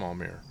 It's a small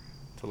mirror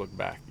to look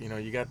back. You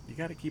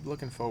got to keep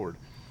looking forward.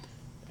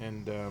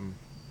 And do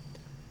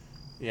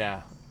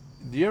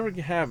you ever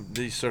have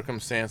these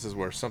circumstances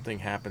where something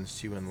happens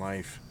to you in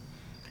life,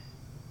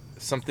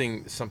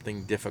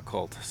 something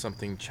difficult,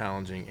 something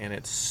challenging, and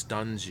it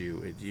stuns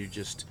you? It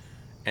just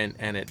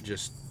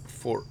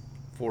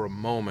for a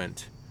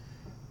moment,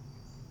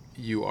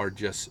 you are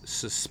just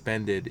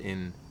suspended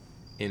in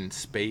in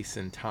space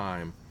and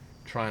time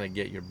trying to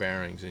get your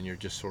bearings, and you're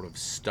just sort of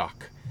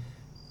stuck.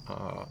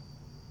 I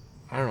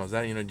don't know, is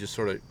that, just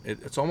sort of,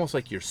 it's almost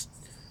like you're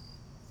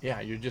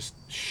just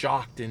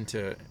shocked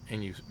into,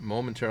 and you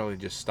momentarily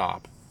just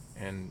stop,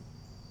 and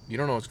you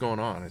don't know what's going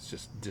on. It's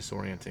just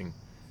disorienting.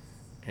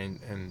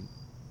 And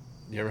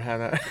you ever have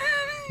that?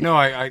 No,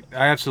 I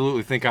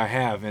absolutely think I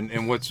have.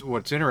 And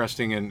what's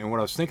interesting, and what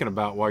I was thinking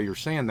about while you're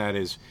saying that,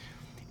 is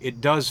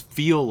it does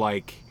feel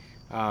like,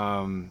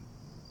 time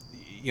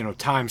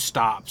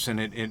stops, and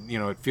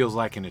it feels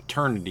like an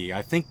eternity.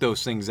 I think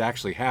those things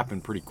actually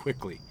happen pretty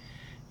quickly,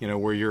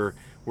 where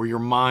your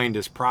mind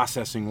is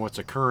processing what's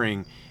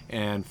occurring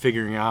and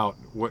figuring out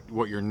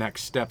what your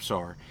next steps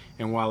are.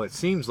 And while it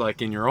seems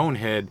like in your own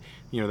head,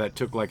 that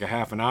took like a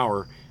half an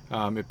hour,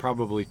 it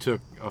probably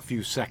took a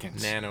few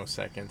seconds,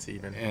 nanoseconds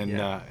even,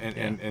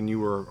 and you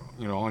were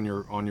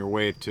on your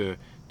way to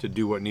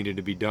do what needed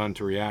to be done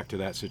to react to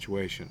that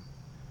situation.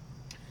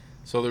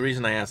 So the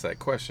reason I asked that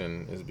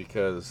question is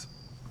because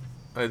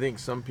I think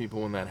some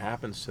people, when that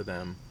happens to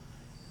them,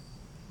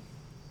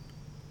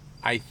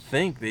 I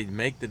think they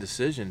make the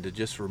decision to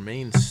just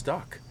remain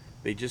stuck.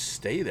 They just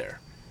stay there,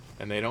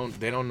 and they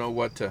don't know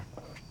what to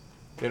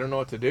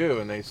do,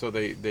 and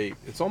they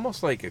it's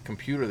almost like a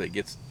computer that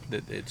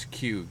its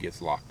queue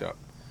gets locked up.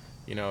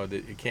 That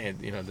it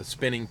can't, the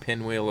spinning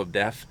pinwheel of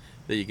death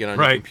that you get on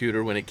your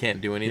computer when it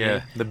can't do anything.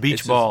 Yeah, the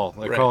beach ball,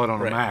 they call it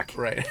on a Mac.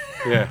 Right.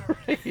 Yeah.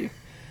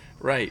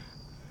 Right.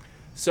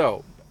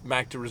 So,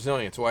 back to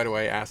resilience. Why do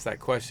I ask that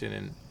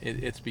question? And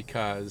it's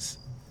because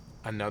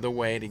another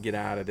way to get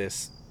out of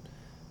this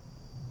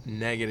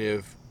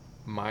negative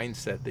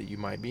mindset that you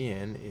might be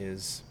in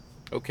is,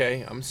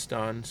 okay, I'm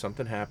stunned,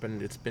 something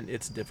happened,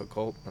 it's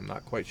difficult, I'm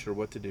not quite sure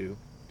what to do.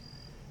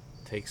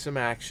 Take some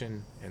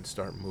action and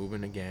start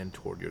moving again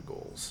toward your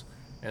goals.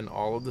 And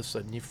all of a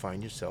sudden you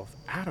find yourself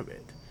out of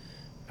it,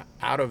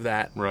 out of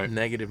that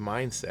negative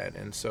mindset.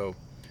 And so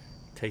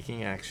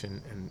taking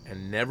action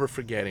and never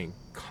forgetting,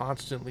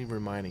 constantly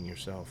reminding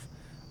yourself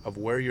of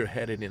where you're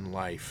headed in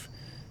life.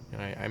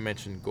 And I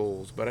mentioned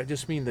goals, but I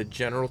just mean the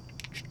general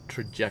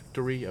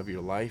trajectory of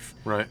your life,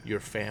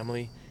 your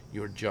family,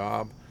 your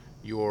job,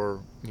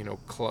 your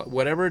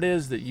whatever it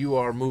is that you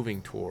are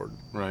moving toward,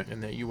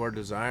 and that you are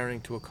desiring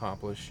to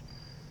accomplish.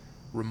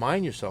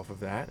 Remind yourself of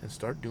that and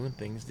start doing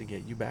things to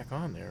get you back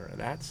on there.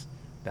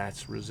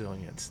 That's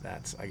resilience.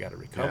 That's, I got to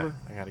recover.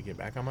 I got to get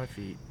back on my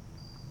feet.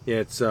 Yeah,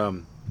 it's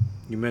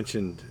you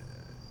mentioned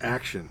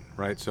action,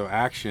 right? So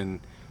action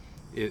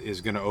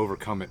is going to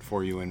overcome it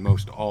for you in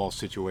most all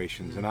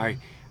situations. And I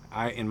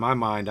in my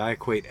mind, I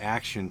equate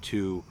action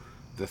to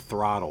the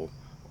throttle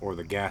or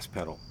the gas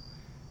pedal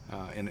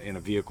in a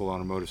vehicle,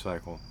 on a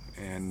motorcycle.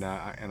 And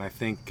I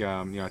think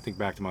I think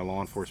back to my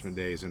law enforcement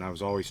days, and I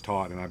was always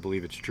taught, and I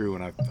believe it's true,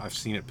 and I've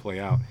seen it play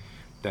out,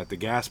 that the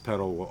gas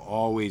pedal will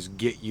always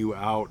get you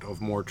out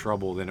of more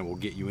trouble than it will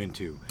get you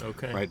into.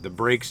 Okay. Right. The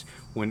brakes,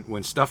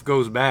 when stuff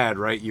goes bad,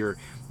 right? You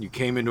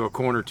came into a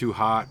corner too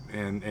hot,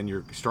 and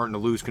you're starting to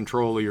lose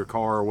control of your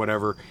car or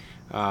whatever.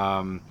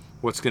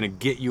 What's going to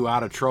get you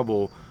out of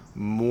trouble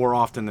more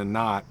often than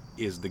not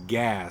is the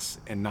gas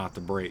and not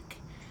the brake.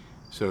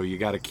 So you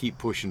got to keep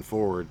pushing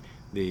forward.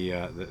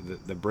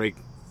 The brake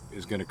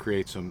is going to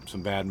create some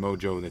bad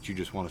mojo that you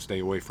just want to stay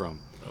away from.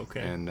 Okay.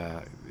 And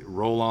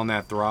roll on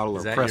that throttle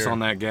or press on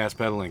that gas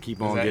pedal and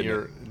keep on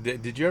getting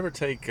it. Did you ever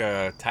take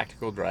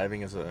tactical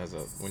driving as a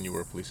when you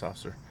were a police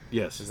officer?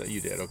 Yes. Is that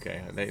you did?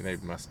 Okay. Did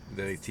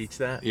they teach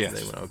that? Yes.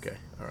 They went, okay.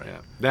 All right. Yeah.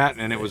 That,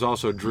 and it was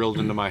also drilled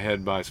into my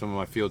head by some of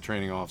my field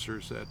training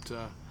officers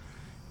that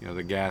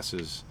the gas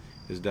is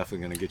definitely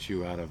going to get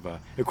you out of.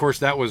 Of course,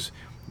 that was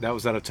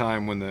at a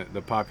time when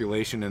the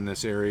population in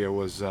this area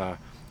was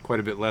quite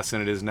a bit less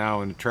than it is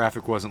now, and the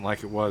traffic wasn't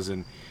like it was,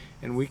 and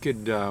we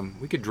could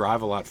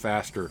drive a lot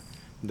faster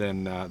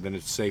than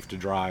it's safe to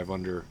drive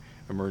under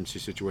emergency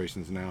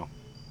situations now.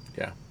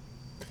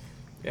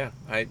 Yeah,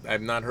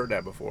 I've not heard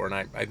that before, and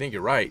I think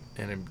you're right,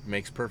 and it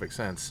makes perfect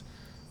sense.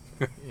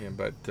 Yeah,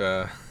 but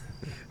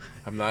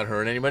I've not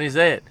heard anybody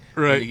say it.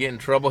 Right. When you get in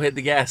trouble, hit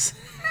the gas.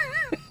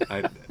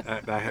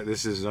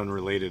 This is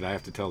unrelated. I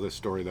have to tell this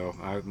story though.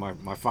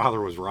 My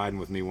father was riding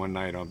with me one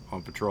night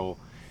on patrol,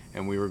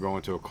 and we were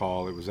going to a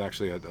call. It was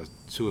actually a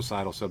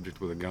suicidal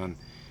subject with a gun,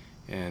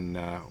 and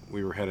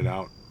we were headed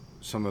out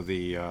some of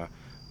the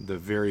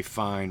very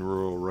fine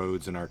rural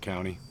roads in our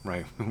county.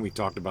 Right, we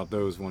talked about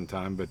those one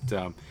time.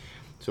 But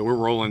so we're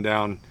rolling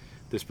down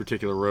this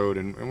particular road,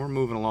 and we're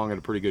moving along at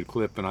a pretty good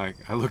clip. And I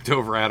looked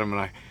over at him,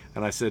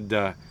 and I said,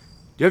 "Do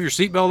you have your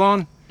seatbelt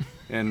on?"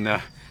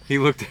 And he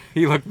looked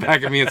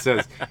back at me and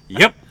says,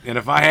 "Yep. And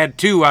if I had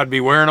two, I'd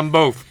be wearing them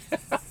both."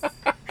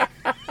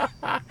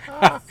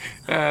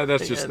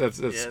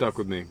 That's stuck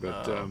with me.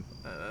 But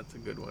that's a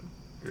good one.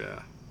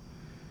 Yeah.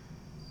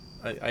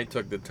 I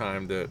took the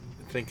time to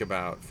think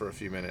about for a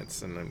few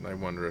minutes, and I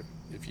wonder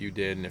if you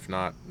did, and if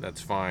not, that's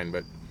fine.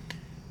 But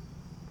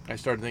I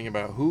started thinking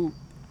about who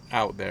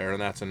out there,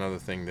 and that's another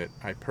thing that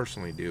I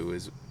personally do,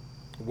 is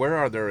where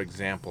are there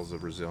examples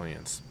of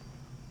resilience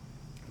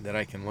that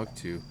I can look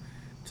to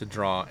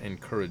draw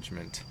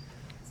encouragement.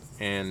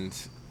 And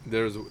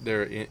there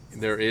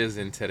is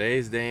in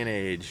today's day and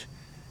age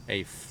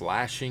a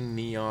flashing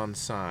neon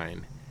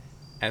sign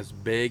as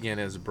big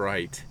and as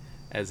bright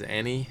as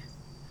any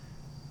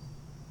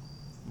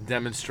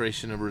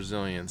demonstration of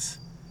resilience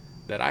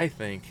that I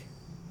think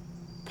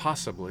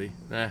possibly,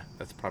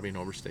 that's probably an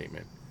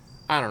overstatement.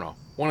 I don't know.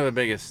 One of the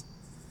biggest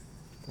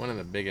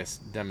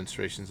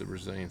demonstrations of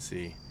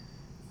resiliency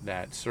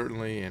that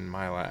certainly in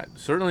my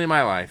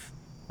life,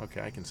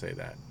 okay, I can say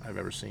that, I've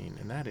ever seen,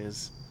 and that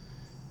is,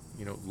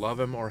 love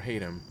him or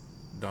hate him,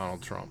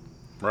 Donald Trump.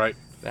 Right.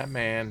 That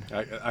man.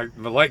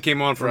 The light came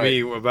on for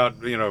me about,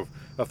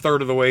 a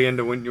third of the way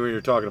into when you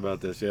were talking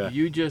about this, yeah.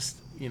 You just,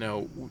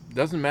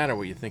 doesn't matter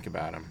what you think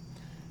about him.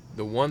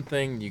 The one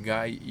thing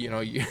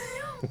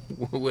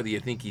whether you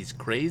think he's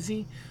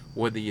crazy,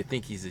 whether you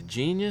think he's a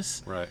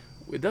genius, right,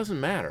 it doesn't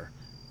matter.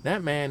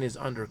 That man is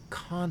under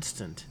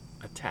constant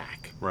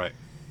attack. Right.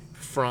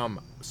 From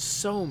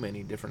so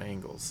many different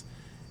angles.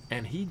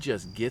 And he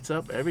just gets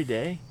up every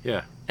day,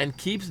 yeah, and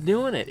keeps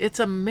doing it. It's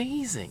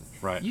amazing.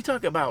 Right. You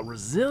talk about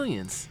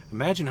resilience.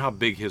 Imagine how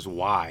big his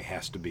why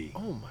has to be.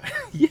 Oh my!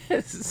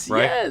 Yes.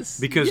 Right? Yes.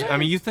 Because yes. I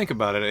mean, you think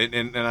about it,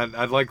 and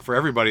I'd like for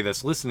everybody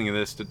that's listening to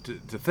this to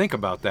think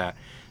about that.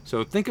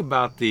 So think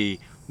about the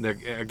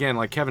again,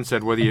 like Kevin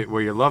said, whether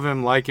you love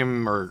him, like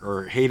him,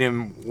 or hate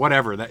him,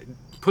 whatever. That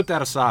put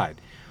that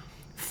aside.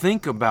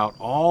 Think about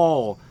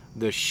all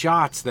the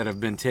shots that have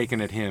been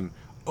taken at him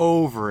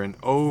over and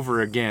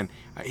over again.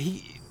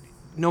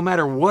 No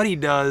matter what he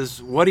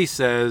does, what he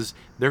says,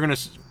 they're going to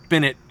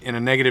spin it in a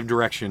negative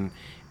direction,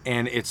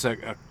 and it's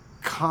a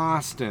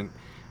constant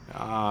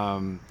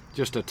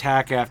just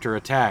attack after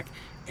attack.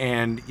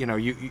 And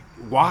you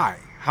why?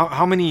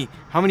 How many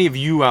of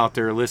you out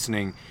there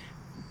listening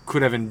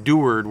could have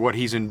endured what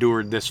he's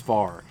endured this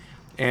far?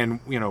 And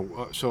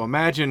so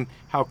imagine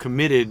how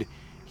committed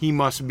he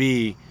must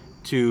be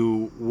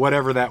to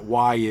whatever that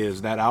why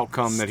is, that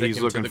outcome that he's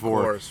looking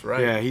for. Course,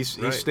 right. Yeah, he's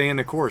staying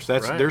the course.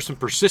 Right. There's some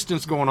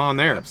persistence going on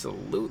there.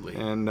 Absolutely.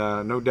 And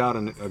no doubt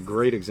a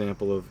great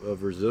example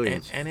of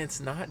resilience. And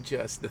it's not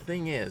just, the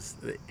thing is,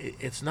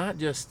 it's not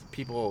just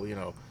people,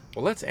 well,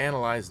 let's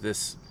analyze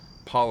this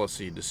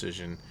policy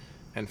decision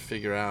and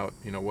figure out,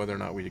 whether or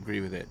not we agree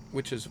with it,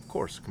 which is, of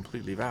course,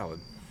 completely valid.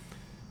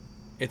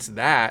 It's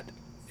that,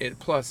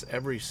 plus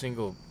every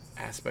single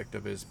aspect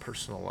of his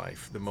personal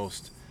life, the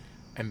most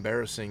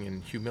embarrassing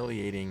and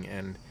humiliating,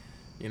 and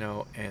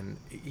and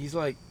he's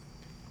like,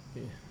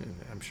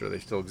 I'm sure they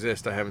still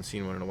exist, I haven't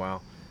seen one in a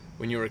while.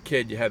 When you were a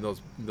kid, you had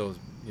those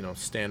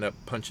stand up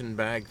punching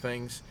bag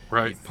things,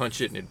 right? You'd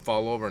punch it and it'd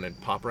fall over and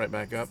it'd pop right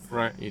back up,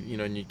 right?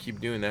 And you keep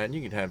doing that, and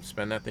you could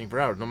spend that thing for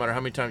hours, no matter how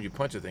many times you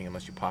punch a thing,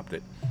 unless you popped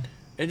it.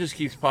 It just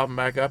keeps popping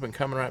back up and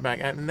coming right back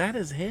at, and that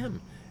is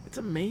him. It's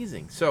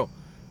amazing. So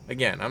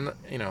again, I'm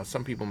not,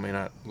 some people may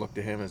not look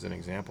to him as an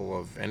example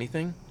of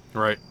anything.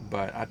 Right.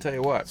 But I tell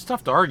you what, it's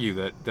tough to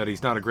argue that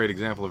he's not a great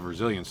example of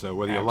resilience, though,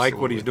 whether you like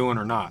what he's doing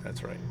or not.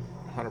 That's right.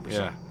 100%.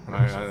 Yeah,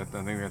 100%.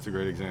 I think that's a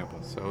great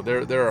example. So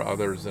there are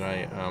others that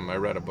I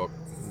read a book,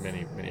 many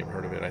have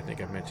heard of it. I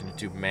think I've mentioned it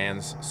too,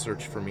 Man's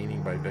Search for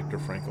Meaning by Viktor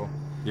Frankl.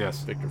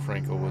 Yes. Viktor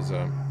Frankl was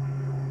a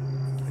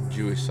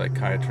Jewish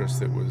psychiatrist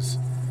that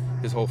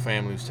his whole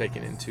family was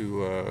taken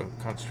into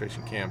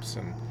concentration camps,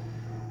 and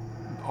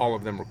all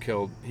of them were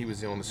killed. He was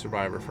the only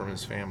survivor from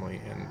his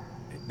family, and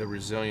the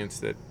resilience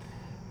that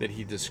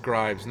he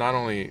describes, not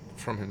only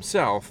from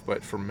himself,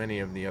 but from many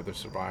of the other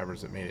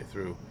survivors that made it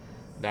through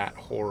that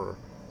horror,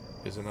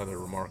 is another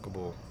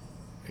remarkable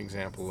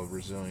example of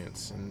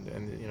resilience. And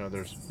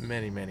there's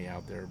many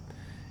out there.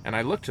 And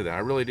I look to that, I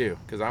really do,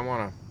 because I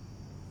want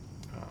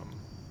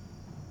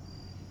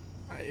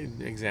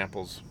to,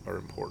 examples are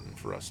important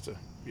for us to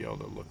be able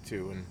to look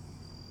to. And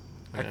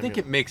I think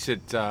it makes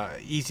it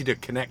easy to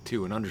connect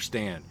to and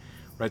understand,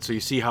 right? So you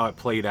see how it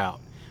played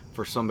out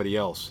for somebody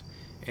else.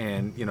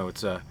 And,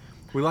 it's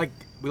we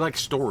like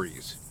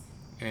stories,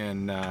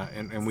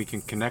 and we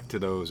can connect to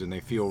those, and they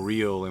feel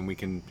real, and we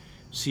can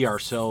see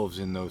ourselves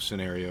in those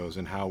scenarios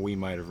and how we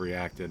might have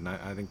reacted. And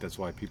I think that's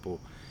why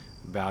people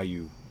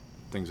value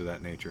things of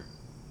that nature.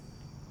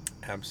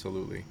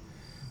 Absolutely.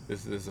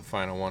 This is the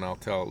final one I'll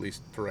tell, at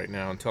least for right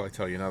now, until I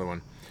tell you another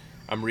one.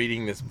 I'm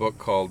reading this book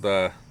called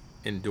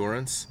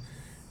Endurance.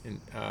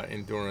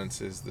 Endurance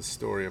is the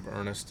story of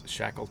Ernest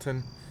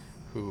Shackleton,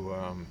 who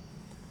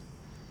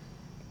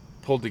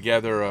pulled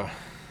together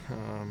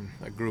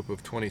a group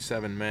of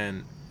 27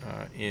 men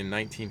in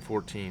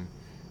 1914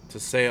 to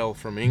sail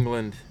from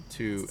England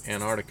to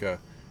Antarctica,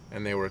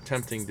 and they were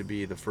attempting to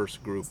be the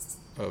first group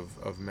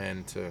of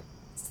men to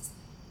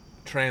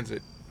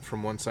transit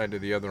from one side to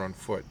the other on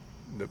foot,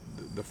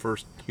 the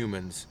first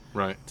humans,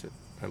 right? To,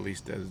 at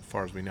least as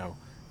far as we know,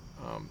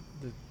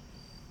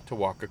 to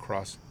walk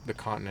across the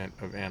continent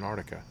of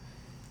Antarctica.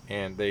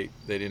 And they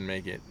didn't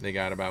make it. They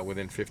got about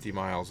within 50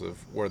 miles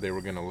of where they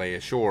were going to lay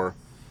ashore,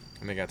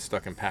 and they got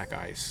stuck in pack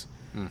ice.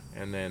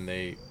 And then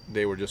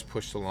they were just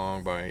pushed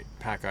along by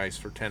pack ice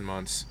for 10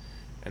 months,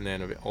 and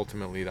then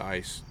ultimately the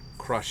ice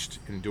crushed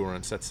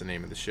Endurance, that's the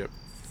name of the ship,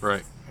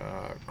 right?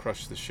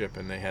 Crushed the ship,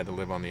 and they had to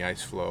live on the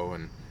ice floe,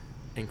 and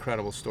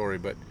incredible story.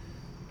 But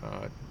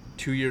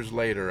 2 years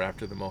later,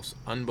 after the most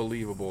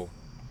unbelievable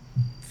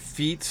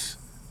feats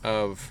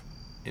of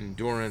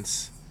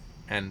endurance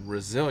and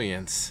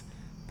resilience,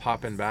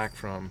 popping back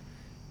from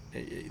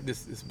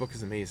this book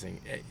is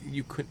amazing.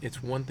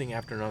 It's one thing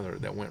after another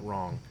that went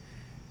wrong,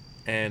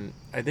 and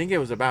I think it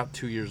was about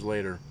 2 years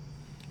later,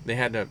 they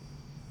had to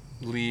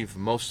leave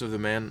most of the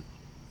men.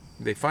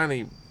 They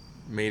finally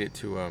made it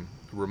to a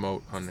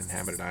remote,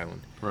 uninhabited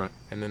island. Right.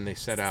 And then they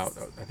set out.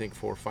 I think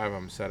 4 or 5 of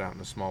them set out in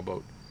a small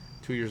boat.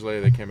 2 years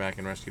later, they came back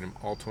and rescued them.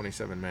 All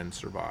 27 men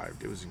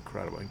survived. It was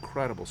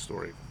incredible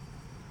story.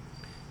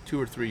 2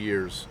 or 3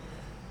 years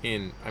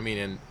in,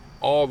 and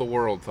all the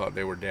world thought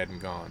they were dead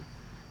and gone,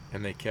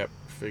 and they kept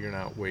figuring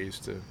out ways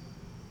to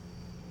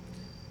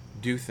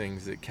do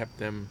things that kept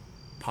them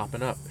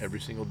popping up every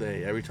single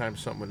day. Every time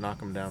something would knock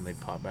them down, they'd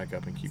pop back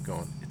up and keep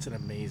going. It's an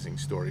amazing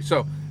story.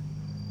 So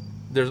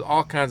there's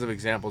all kinds of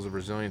examples of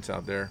resilience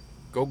out there.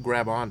 Go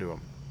grab onto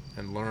them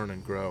and learn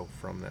and grow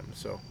from them.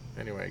 So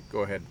anyway,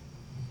 go ahead.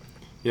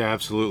 Yeah,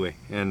 absolutely.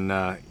 And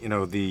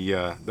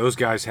those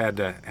guys had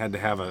to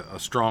have a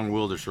strong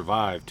will to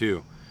survive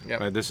too. Yep.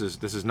 Right? This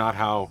is not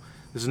how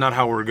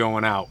we're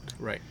going out.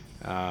 Right.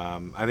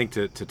 I think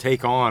to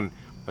take on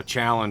a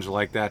challenge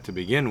like that to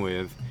begin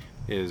with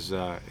is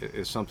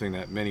something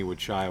that many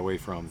would shy away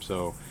from.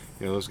 So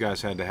those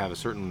guys had to have a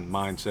certain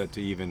mindset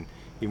to even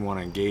want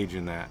to engage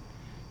in that.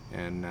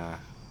 And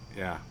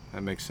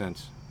that makes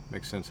sense.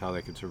 Makes sense how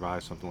they could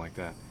survive something like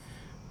that.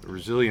 But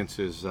resilience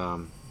is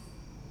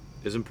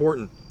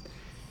important.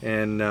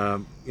 And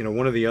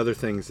one of the other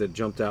things that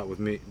jumped out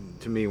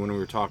to me when we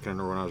were talking,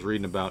 or when I was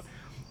reading about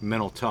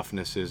mental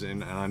toughness is,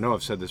 and I know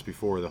I've said this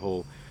before, the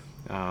whole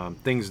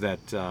things that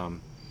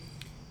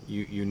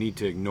you need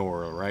to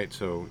ignore, right?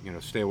 So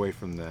stay away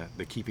from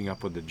the keeping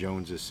up with the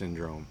Joneses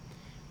syndrome.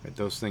 Right?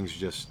 Those things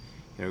just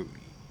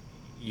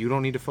you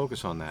don't need to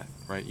focus on that,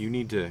 right? You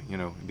need to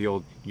the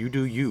old you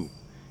do you,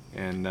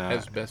 and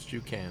as best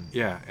you can.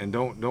 Yeah, and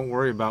don't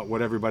worry about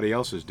what everybody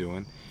else is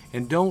doing,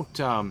 and don't.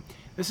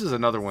 This is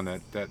another one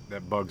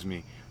that bugs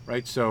me,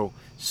 right? So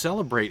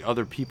celebrate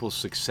other people's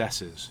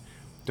successes.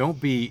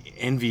 Don't be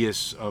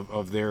envious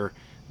of their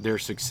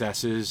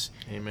successes.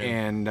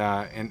 Amen.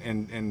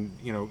 And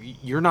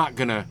you're not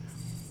gonna.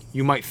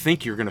 You might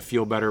think you're gonna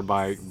feel better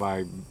by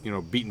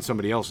beating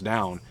somebody else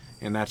down,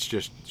 and that's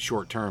just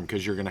short term,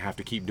 because you're gonna have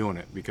to keep doing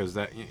it, because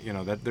that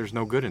there's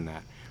no good in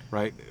that,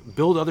 right?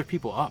 Build other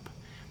people up,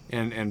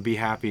 and be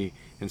happy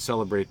and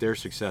celebrate their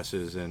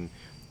successes, and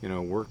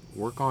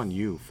work on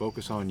you,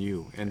 focus on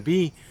you, and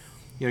be,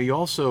 you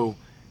also,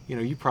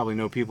 you probably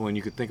know people, and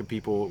you could think of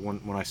people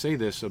when I say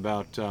this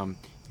about,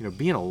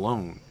 being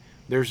alone.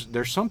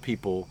 There's some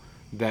people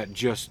that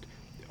just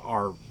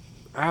are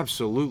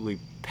absolutely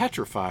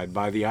petrified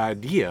by the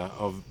idea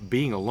of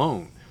being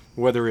alone,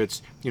 whether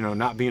it's,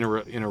 not being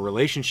in a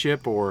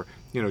relationship, or,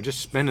 just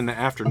spending the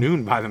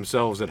afternoon by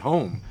themselves at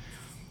home.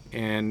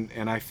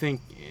 And I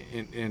think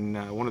in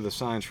one of the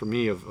signs for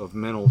me of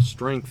mental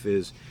strength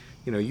is,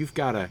 you've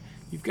got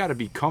to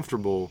be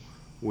comfortable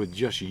with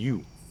just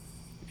you,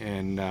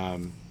 and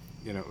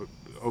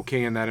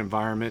okay in that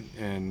environment,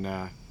 and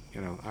I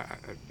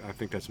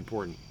think that's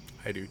important.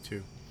 I do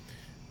too,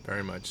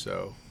 very much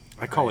so.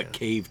 I call it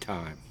cave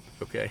time.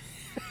 Okay.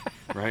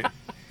 Right.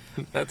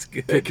 That's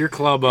good. Pick your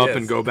club up Yes.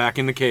 and go back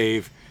in the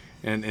cave,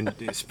 and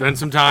spend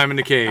some time in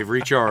the cave,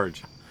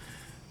 recharge.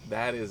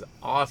 That is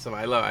awesome.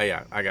 I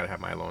gotta have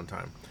my alone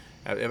time.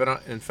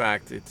 In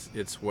fact,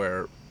 it's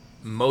where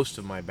most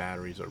of my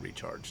batteries are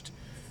recharged,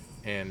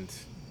 and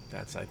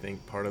that's, I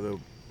think, part of the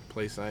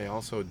place I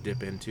also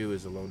dip into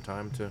is alone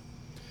time to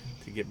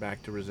get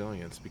back to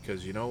resilience.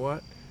 Because you know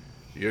what,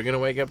 you're gonna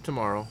wake up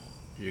tomorrow,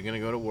 you're gonna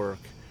go to work,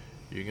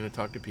 you're gonna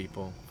talk to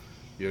people,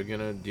 you're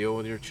gonna deal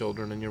with your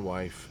children and your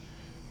wife,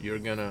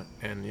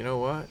 and you know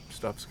what,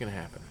 stuff's gonna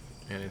happen,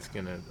 and it's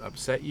gonna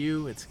upset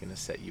you, it's gonna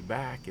set you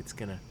back,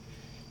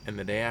 and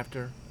the day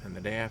after, and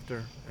the day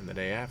after, and the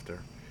day after,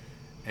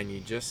 and you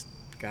just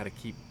got to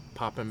keep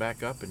popping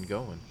back up and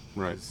going.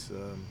 Right.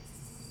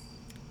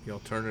 The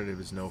alternative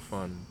is no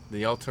fun.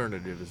 The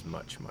alternative is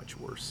much, much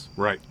worse.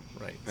 Right.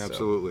 Right.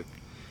 Absolutely.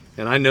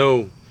 And I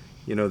know,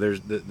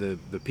 there's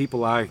the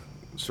people I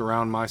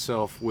surround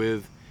myself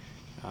with,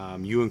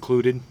 you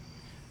included,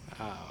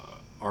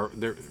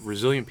 they're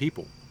resilient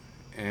people,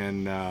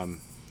 and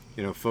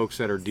folks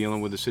that are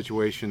dealing with the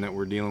situation that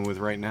we're dealing with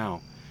right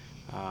now.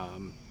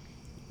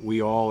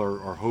 We all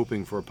are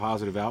hoping for a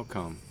positive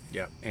outcome.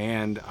 Yeah.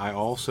 And I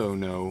also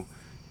know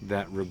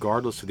that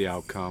regardless of the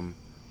outcome,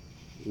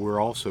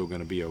 we're also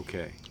going to be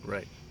okay.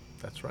 Right.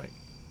 That's right.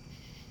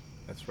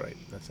 That's right.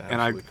 That's And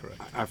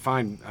correct. I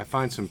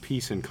find some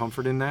peace and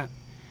comfort in that.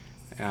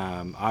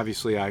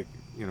 Obviously, if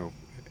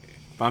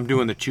I'm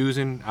doing the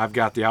choosing, I've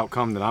got the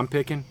outcome that I'm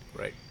picking.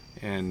 Right.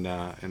 And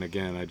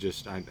again,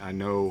 I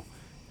know,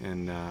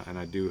 and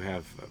I do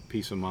have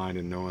peace of mind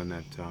in knowing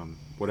that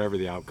whatever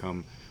the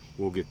outcome,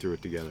 we'll get through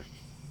it together.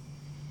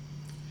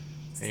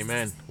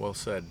 Amen. Well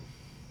said.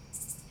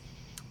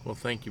 Well,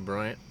 thank you,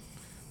 Bryant.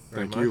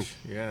 Very Thank much.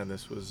 you. Yeah,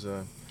 this was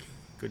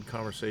good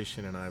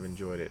conversation, and I've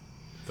enjoyed it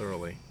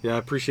thoroughly. Yeah, I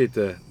appreciate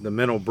the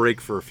mental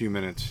break for a few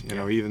minutes, you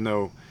know, even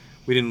though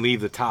we didn't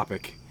leave the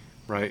topic,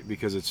 right,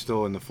 because it's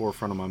still in the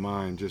forefront of my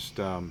mind. Just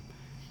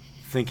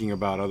thinking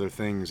about other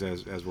things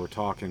as we're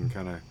talking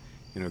kind of,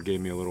 you know,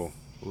 gave me a little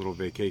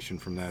vacation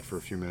from that for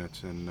a few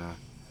minutes, and I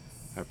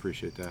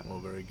appreciate that. Well,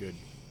 very good.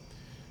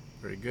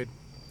 Very good.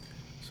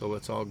 So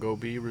let's all go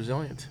be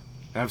resilient.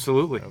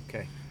 Absolutely.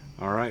 Okay.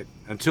 All right.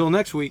 Until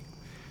next week,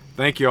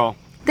 thank you all.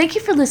 Thank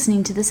you for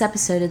listening to this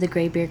episode of the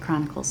Graybeard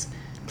Chronicles.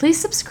 Please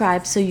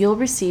subscribe so you'll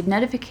receive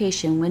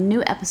notification when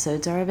new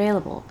episodes are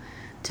available.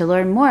 To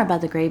learn more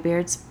about the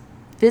Graybeards,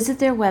 visit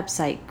their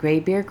website,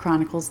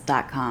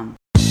 graybeardchronicles.com.